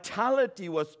vitality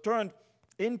was turned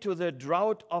into the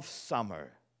drought of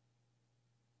summer.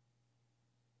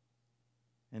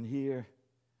 And here,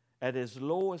 at his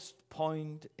lowest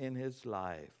point in his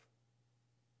life,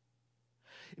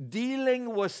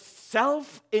 dealing with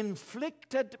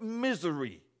self-inflicted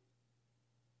misery,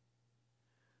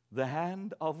 the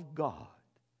hand of God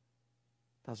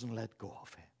doesn't let go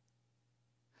of him.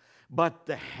 But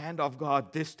the hand of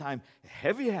God, this time,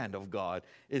 heavy hand of God,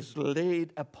 is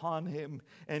laid upon him,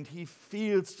 and he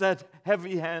feels that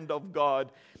heavy hand of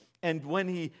God. And when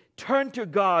he turned to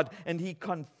God and he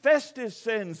confessed his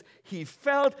sins, he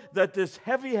felt that this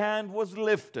heavy hand was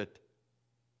lifted.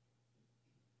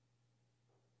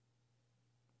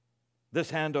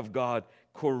 This hand of God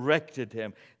corrected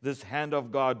him. This hand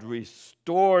of God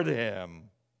restored him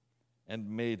and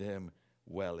made him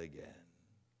well again.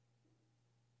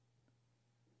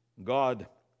 God's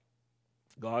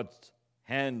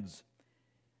hands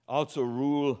also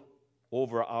rule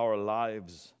over our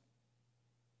lives.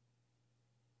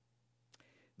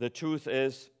 The truth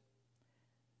is,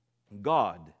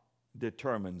 God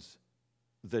determines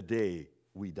the day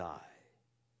we die.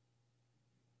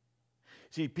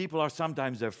 See, people are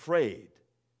sometimes afraid,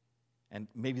 and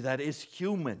maybe that is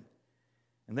human,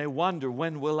 and they wonder,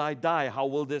 when will I die? How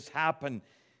will this happen?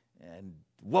 And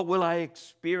what will I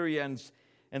experience?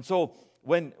 And so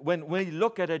when we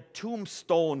look at a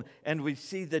tombstone and we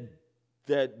see the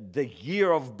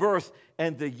year of birth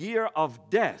and the year of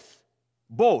death,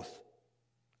 both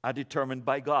are determined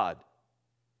by God.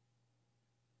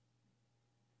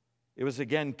 It was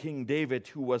again King David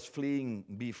who was fleeing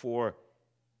before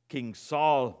King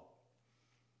Saul.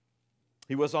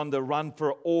 He was on the run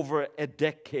for over a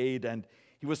decade, and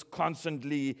he was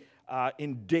constantly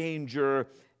in danger,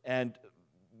 and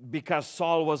because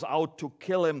Saul was out to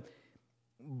kill him.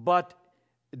 But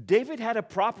David had a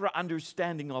proper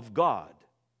understanding of God.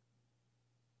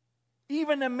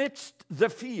 Even amidst the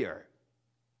fear,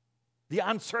 the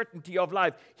uncertainty of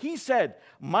life, he said,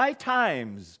 "My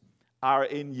times are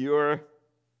in your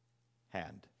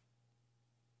hand.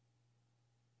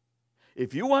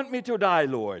 If you want me to die,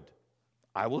 Lord,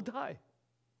 I will die.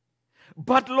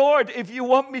 But Lord, if you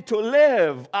want me to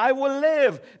live, I will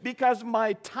live, because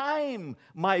my time,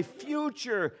 my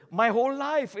future, my whole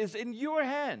life is in your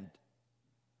hand."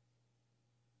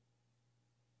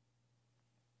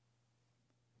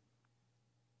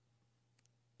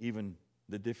 Even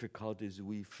the difficulties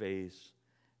we face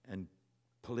and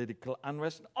political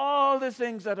unrest, and all the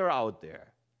things that are out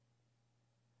there,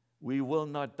 we will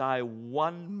not die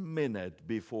 1 minute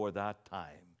before that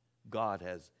time God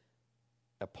has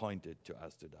appointed to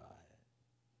us to die.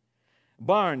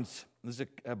 Barnes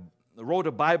wrote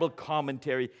a Bible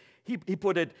commentary. He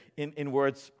put it in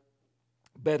words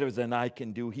better than I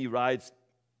can do. He writes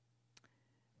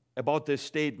about this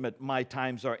statement, "My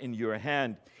times are in your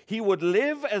hand." He would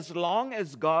live as long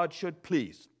as God should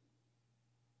please.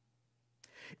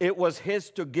 It was his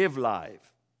to give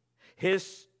life,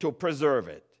 his to preserve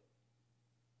it,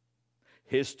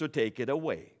 his to take it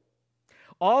away.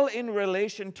 All in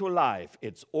relation to life,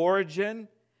 its origin,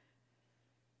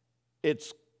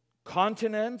 its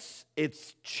continents,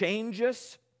 its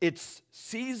changes, its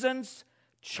seasons,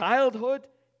 childhood,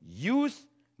 youth,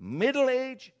 middle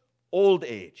age, old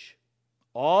age.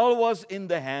 All was in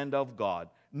the hand of God.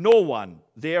 No one,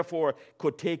 therefore,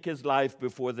 could take his life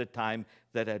before the time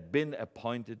that had been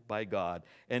appointed by God,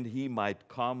 and he might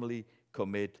calmly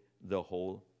commit the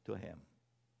whole to him.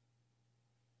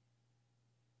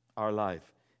 Our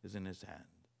life is in his hand.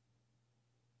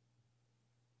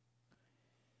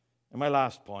 And my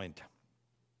last point,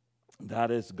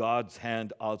 that is, God's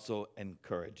hand also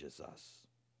encourages us.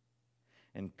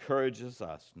 Encourages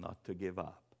us not to give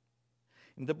up.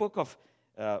 In the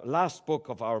last book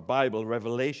of our Bible,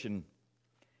 Revelation,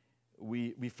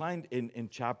 we find in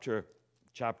chapter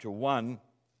 1,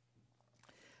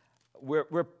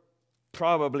 we're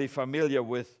probably familiar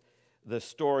with the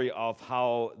story of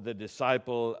how the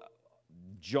disciple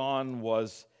John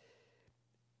was,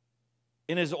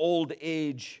 in his old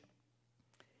age,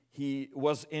 he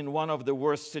was in one of the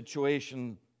worst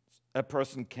situations a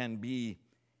person can be.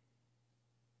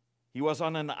 He was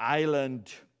on an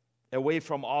island away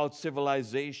from all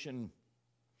civilization.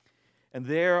 And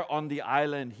there on the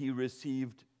island, he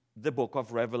received the book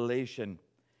of Revelation.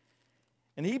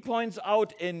 And he points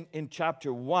out in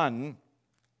chapter 1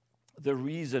 the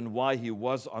reason why he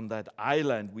was on that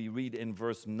island. We read in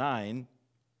verse 9,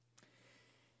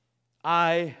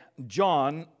 "I,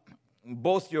 John,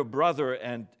 both your brother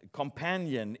and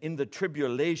companion in the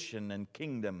tribulation and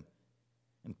kingdom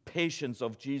and patience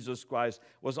of Jesus Christ,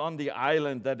 was on the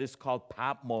island that is called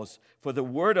Patmos for the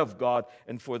word of God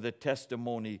and for the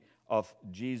testimony of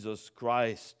Jesus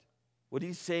Christ." What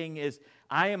he's saying is,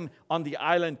 I am on the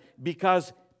island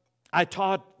because I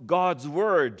taught God's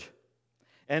word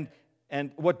and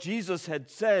what Jesus had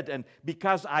said, and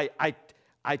because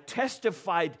I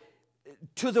testified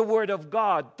to the word of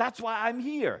God. That's why I'm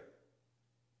here.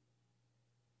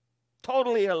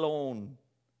 Totally alone.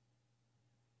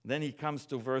 Then he comes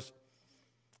to verse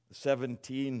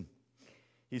 17.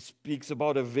 He speaks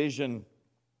about a vision.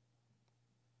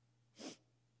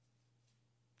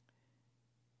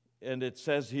 And it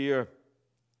says here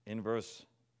in verse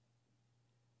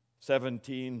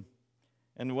 17,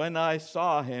 "And when I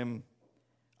saw him,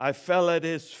 I fell at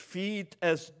his feet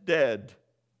as dead.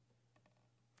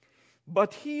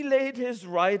 But he laid his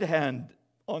right hand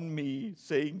on me,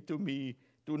 saying to me,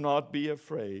 'Do not be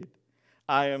afraid.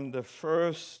 I am the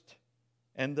first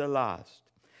and the last.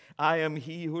 I am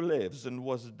he who lives and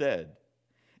was dead.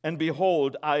 And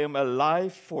behold, I am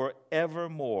alive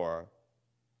forevermore.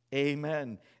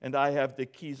 Amen. And I have the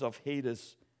keys of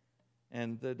Hades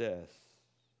and the death.'"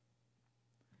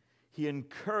 he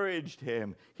encouraged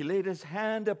him. He laid his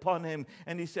hand upon him,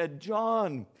 and he said,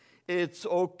 John, it's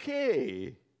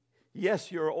okay.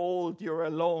 Yes, you're old, you're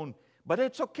alone, but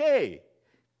it's okay.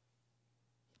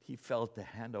 He felt the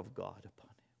hand of God upon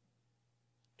him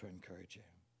to encourage him.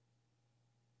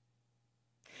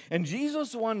 And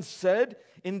Jesus once said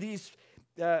in these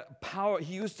he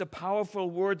used the powerful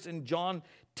words in John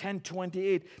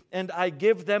 10:28, and I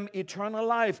give them eternal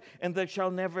life, and they shall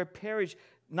never perish,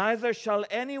 neither shall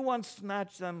anyone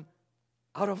snatch them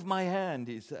out of my hand,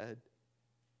 he said.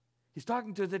 He's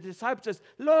talking to the disciples, says,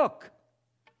 look,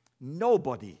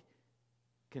 nobody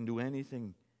can do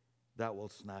anything that will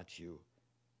snatch you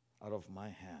out of my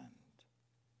hand.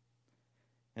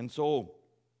 And so,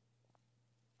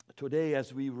 today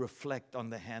as we reflect on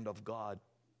the hand of God,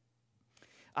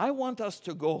 I want us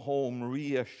to go home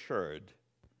reassured,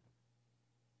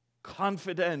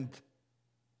 confident,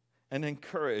 and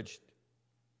encouraged,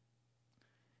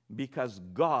 because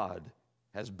God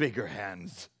has bigger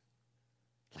hands,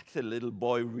 like the little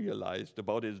boy realized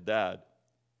about his dad.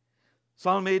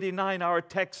 Psalm 89, our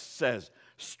text says,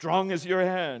 strong is your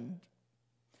hand.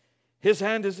 His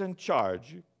hand is in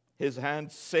charge. His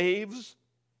hand saves.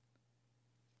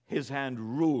 His hand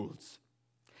rules.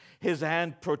 His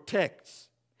hand protects.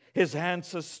 His hand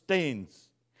sustains.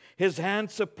 His hand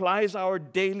supplies our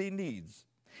daily needs.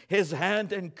 His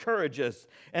hand encourages,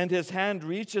 and his hand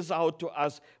reaches out to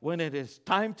us when it is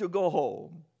time to go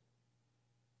home.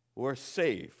 We're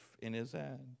safe in his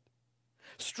hand.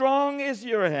 Strong is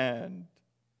your hand.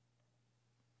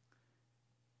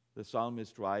 The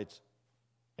psalmist writes,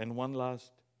 and one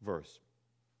last verse.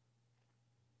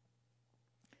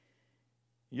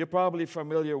 You're probably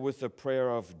familiar with the prayer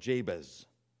of Jabez.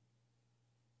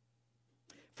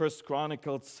 1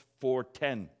 Chronicles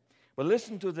 4:10. But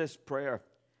listen to this prayer.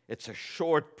 It's a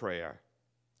short prayer,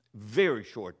 very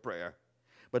short prayer.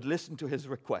 But listen to his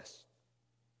request.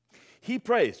 He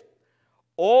prays,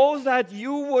 oh, that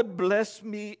you would bless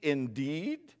me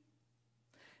indeed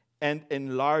and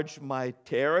enlarge my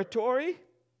territory,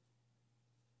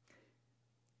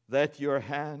 that your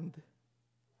hand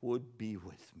would be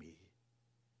with me,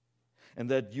 and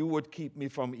that you would keep me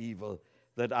from evil,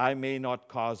 that I may not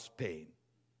cause pain.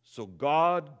 So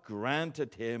God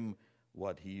granted him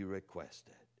what he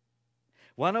requested.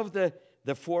 One of the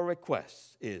four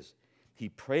requests is he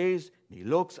prays, and he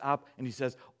looks up, and he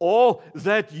says, oh,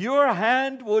 that your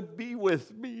hand would be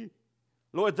with me.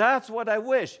 Lord, that's what I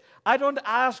wish. I don't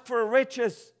ask for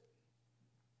riches.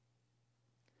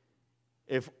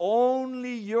 If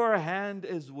only your hand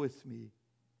is with me.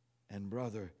 And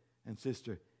brother and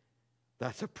sister,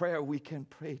 that's a prayer we can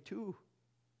pray too.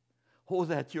 Oh,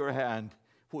 that your hand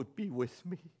would be with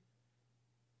me.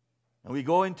 And we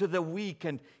go into the week,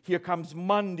 and here comes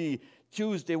Monday,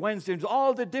 Tuesday, Wednesday, and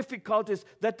all the difficulties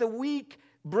that the week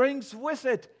brings with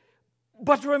it.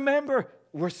 But remember,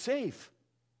 we're safe.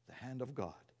 The hand of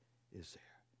God is there.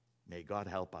 May God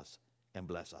help us and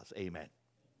bless us. Amen.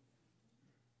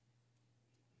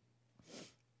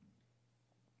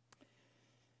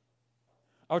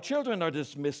 Our children are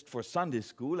dismissed for Sunday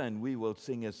school, and we will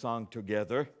sing a song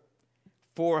together,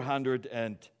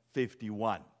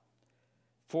 451.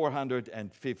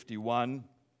 451.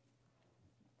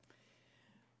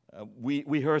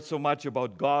 We heard so much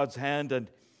about God's hand,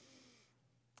 and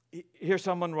here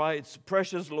someone writes,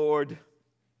 precious Lord,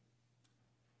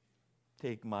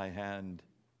 take my hand,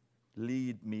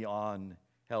 lead me on,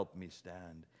 help me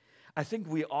stand. I think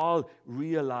we all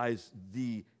realize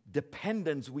the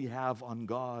dependence we have on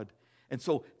God. And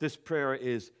so this prayer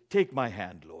is, take my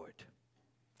hand, Lord.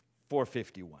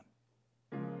 451.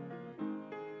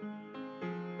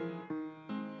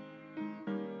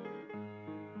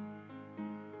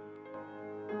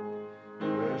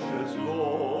 Precious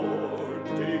Lord,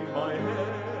 take my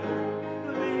hand,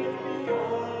 lead me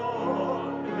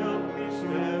on, help me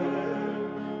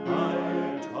stand. I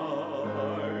am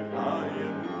tired, I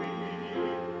am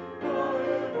weak, I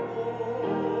am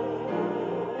old.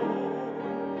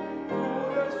 Through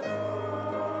the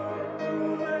storm,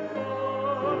 through the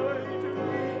night,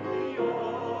 lead me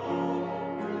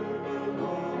on to the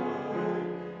light.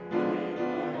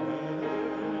 Take my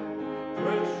hand,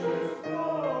 precious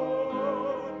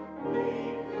Lord,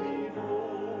 lead me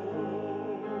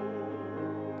home.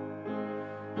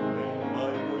 When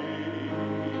my way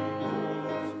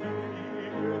grows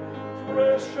near,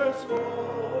 precious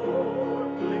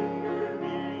Lord, linger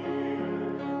near.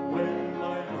 When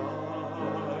my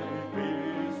life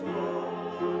is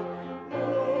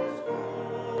almost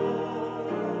gone,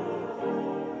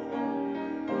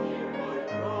 hear my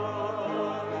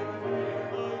cry, hear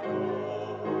my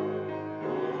call.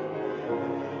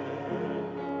 Hold my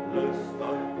hand, let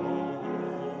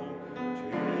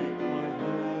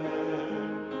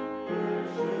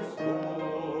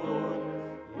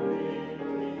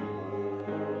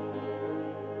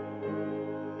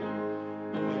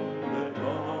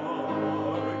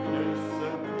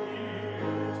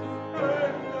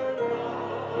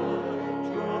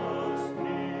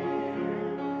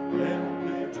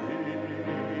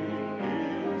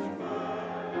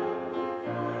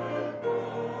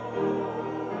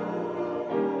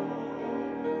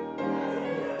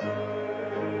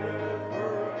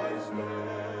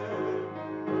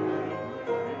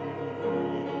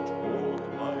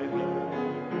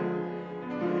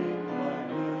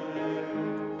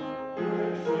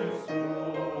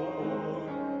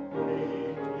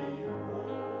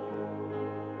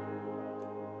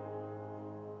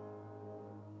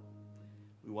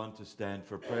want to stand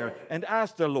for prayer and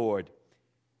ask the Lord,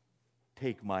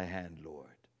 take my hand, Lord.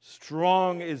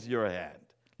 Strong is your hand.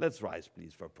 Let's rise,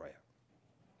 please, for prayer.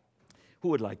 Who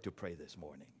would like to pray this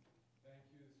morning? Thank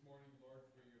you this morning, Lord,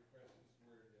 for your precious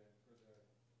word and for the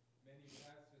many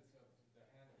facets of the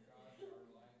hand of God in our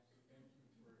lives. Thank you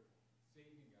for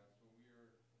saving us when we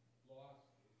were lost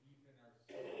deep in our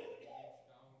sin. You reached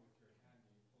down with your hand and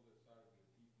you pulled us out of the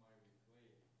deep miry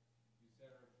clay. You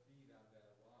set our feet on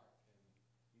that rock,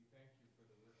 and we thank you for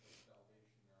the work of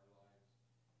salvation in our lives.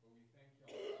 But we thank you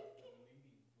also for the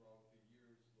leading throughout the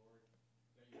years, Lord,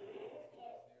 that your hand is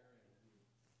always there and you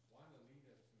want to lead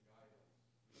us and guide us.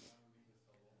 You want to leave us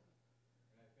alone.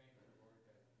 And I thank you, Lord,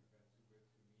 that you've been so good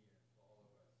to me and to all of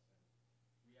us.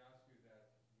 And we ask you that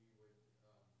we would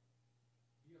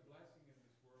be a blessing in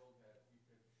this world, that we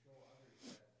could show others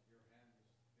that your hand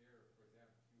is there for them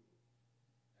too.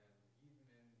 And even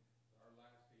in our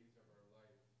last days of our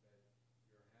life, that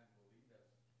your hand will lead us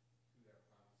to that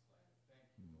promised land. Thank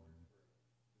you, Lord, for this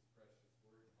precious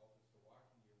word. Help us to walk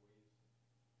in your ways,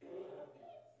 serve you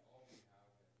with all we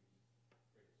have, and we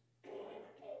praise you.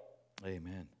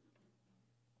 Amen.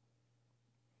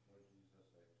 Lord Jesus,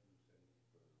 I too thank you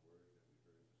for the word that we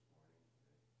heard this morning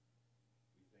today.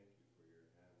 We thank you for your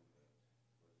hand that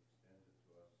was extended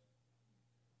to us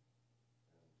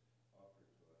and offered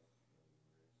to us when we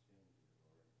were in sin,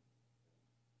 dear Lord.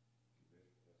 And you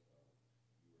lifted us out.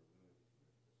 You were willing to lift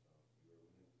us out. You were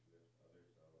willing to lift others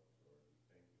out, Lord. We thank you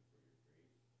for your grace.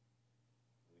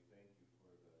 And we thank you for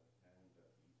the hand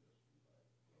that leads us through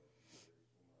life, Lord. We heard so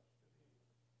much today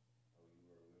how you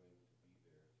are willing to be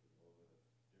there through all the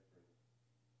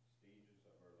different stages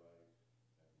of our life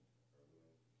and are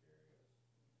willing to carry us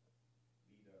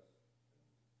and lead us,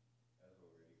 and as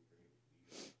already prayed,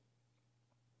 lead us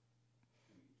to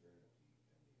eternity in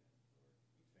the end, Lord.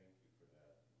 We thank you for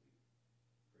that, and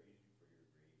we praise you for your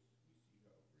grace. We see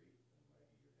how great and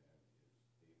mighty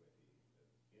your hand is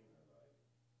day by day in our life.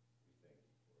 We thank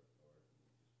you for it, Lord, and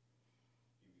we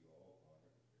just give you all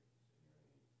honor and praise in your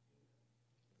name.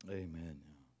 Amen. Amen.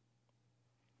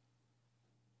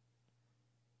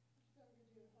 Danke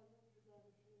dir, Herr, für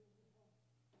deine fehlende Hand.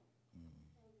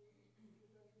 Halleluja. Für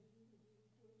deine liebende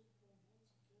Geduld und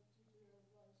Barmherzigkeit, die du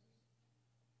erweisest.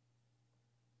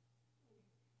 Und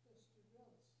dass du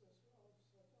willst, dass wir alle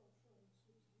Zeit aufschauen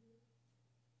zu dir,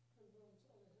 können wir uns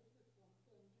alle hilflich machen,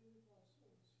 denn du hast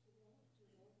uns gemacht. Du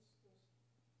willst, dass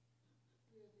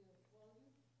wir dir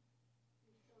folgen.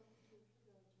 Ich danke dir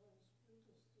für dein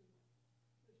teures Blut,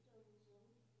 das du durch deinen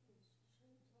Sohn uns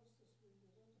geschenkt hast, dass wir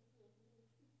gerettet werden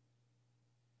durften.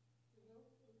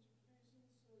 Gelobt und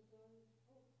gepriesen sei dein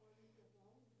hochheiliger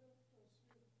Name, hilf,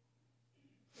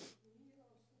 dass wir nie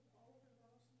aus den Augen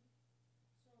lassen,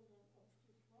 sondern auf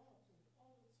dich warten,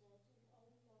 alle Zeit und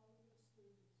alle Lagen des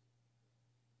Lebens.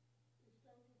 Ich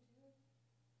danke dir für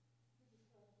die Vater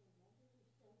und Mutter.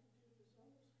 Ich danke dir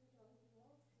besonders für dein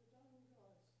Wort, für deinen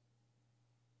Geist,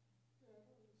 der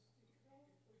uns die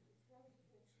Kraft und die Freude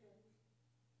schenkt,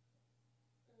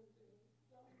 in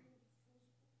deinen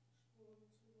Fußspuren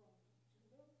zu wandeln.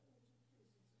 Gelobt und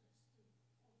gepriesen seist du.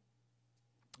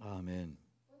 Amen.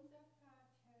 Unser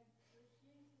Vater, durch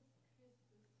Jesus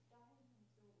Christus, deinen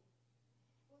Sohn,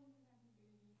 unseren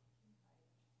geliebten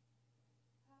Heiland,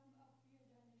 haben auch wir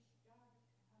deine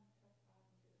starke Hand erfahren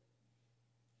dürfen.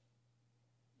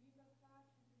 Lieber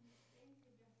Vater, wenn ich denke,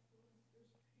 dass du uns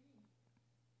durch Krieg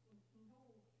und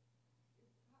Not,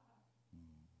 Gefahr,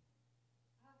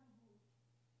 Armut,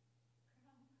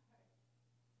 Krankheit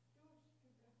durchgebracht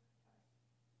hast,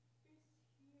 bis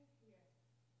hierher,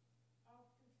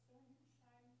 auch durch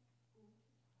Sonnenschein, gute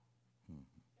Tage,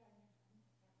 deine Hand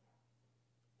verraten,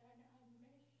 deine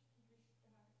allmächtige,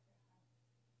 starke Hand.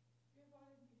 Wir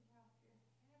wollen dir dafür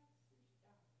herzlich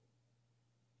danken.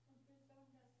 Und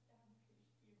besonders danke ich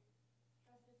dir,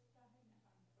 dass es deine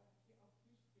Hand war, die auch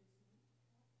mich gesucht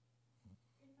hat.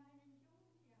 In meinen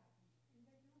jungen Jahren, in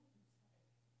der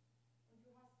Jugendzeit. Und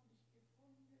du hast mich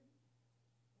gefunden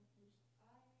und nicht einen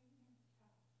Tag hast du mich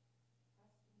warten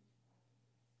lassen.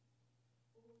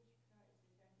 Oh, ich preise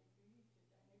deine Güte,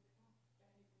 deine Kraft,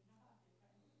 deine Gnade,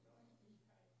 deine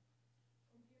Freundlichkeit.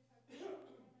 Und wir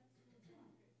vertrauen deiner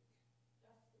Zusage,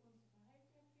 dass du uns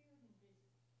weiterführen wirst,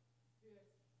 bis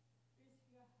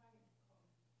wir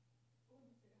heimkommen.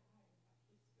 Unsere Heimat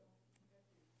ist dort in der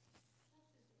Höhe.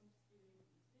 Lass es uns gelingen.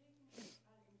 Segne uns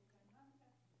alle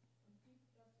miteinander und gib,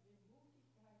 dass wir mutig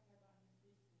weiterwandern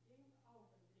bis zu dem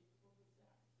Augenblick, wo du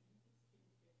sagst, liebes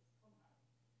Kind, jetzt komm heim.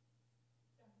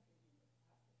 Danke, lieber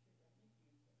Vater, für deine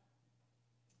Güte.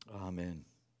 Amen.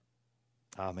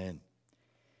 Amen. Amen.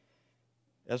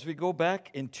 As we go back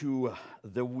into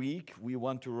the week, we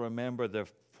want to remember the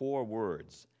 4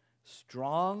 words.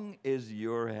 Strong is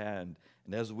your hand.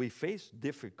 And as we face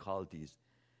difficulties,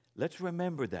 let's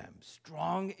remember them.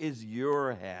 Strong is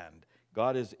your hand.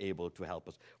 God is able to help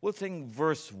us. We'll sing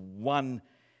verse 1,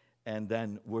 and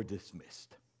then we're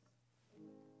dismissed.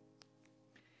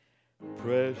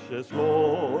 Precious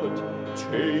Lord,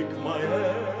 take my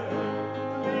hand.